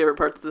some of my favorite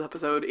parts of this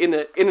episode in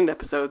an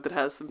episode that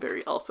has some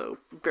very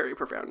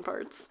profound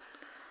parts.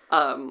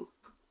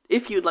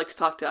 If you'd like to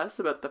talk to us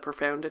about the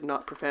profound and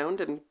not profound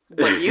and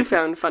what you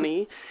found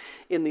funny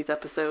in these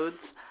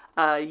episodes,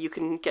 you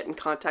can get in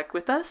contact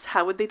with us.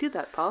 How would they do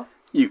that, Paul?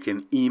 You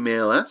can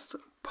email us,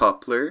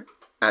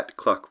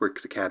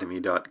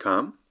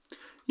 poplar@clockworksacademy.com.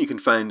 You can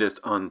find us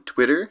on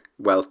Twitter,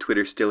 while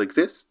Twitter still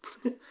exists.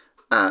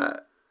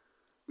 Poplar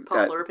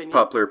Opinion.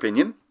 Poplar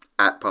Opinion,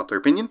 @Poplar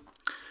Opinion.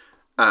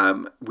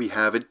 We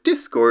have a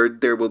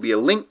Discord. There will be a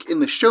link in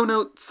the show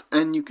notes,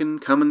 and you can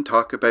come and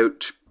talk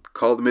about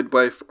Call the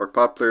Midwife or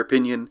Poplar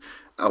Opinion,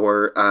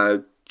 or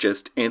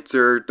just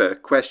answer the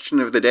question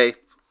of the day.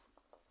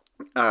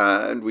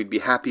 And we'd be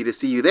happy to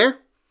see you there.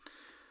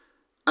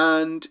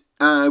 And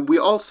we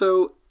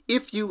also,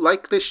 if you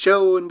like this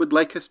show and would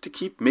like us to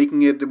keep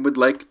making it and would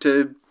like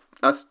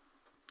us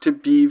to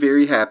be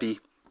very happy,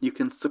 you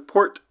can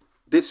support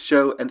this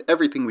show and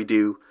everything we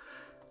do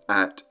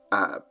at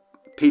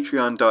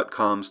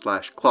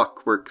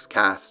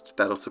patreon.com/clockworkscast.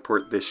 That'll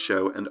support this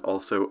show and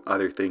also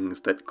other things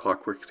that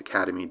Clockworks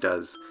Academy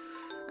does.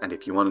 And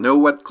if you want to know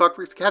what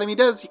Clockworks Academy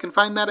does, you can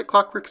find that at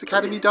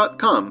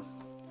clockworksacademy.com.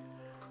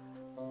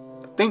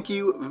 Thank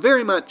you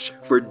very much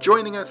for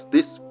joining us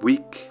this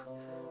week.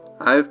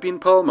 I've been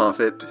Paul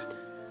Moffat.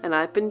 And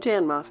I've been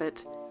Jan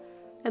Moffat.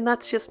 And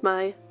that's just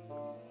my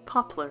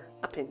poplar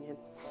opinion.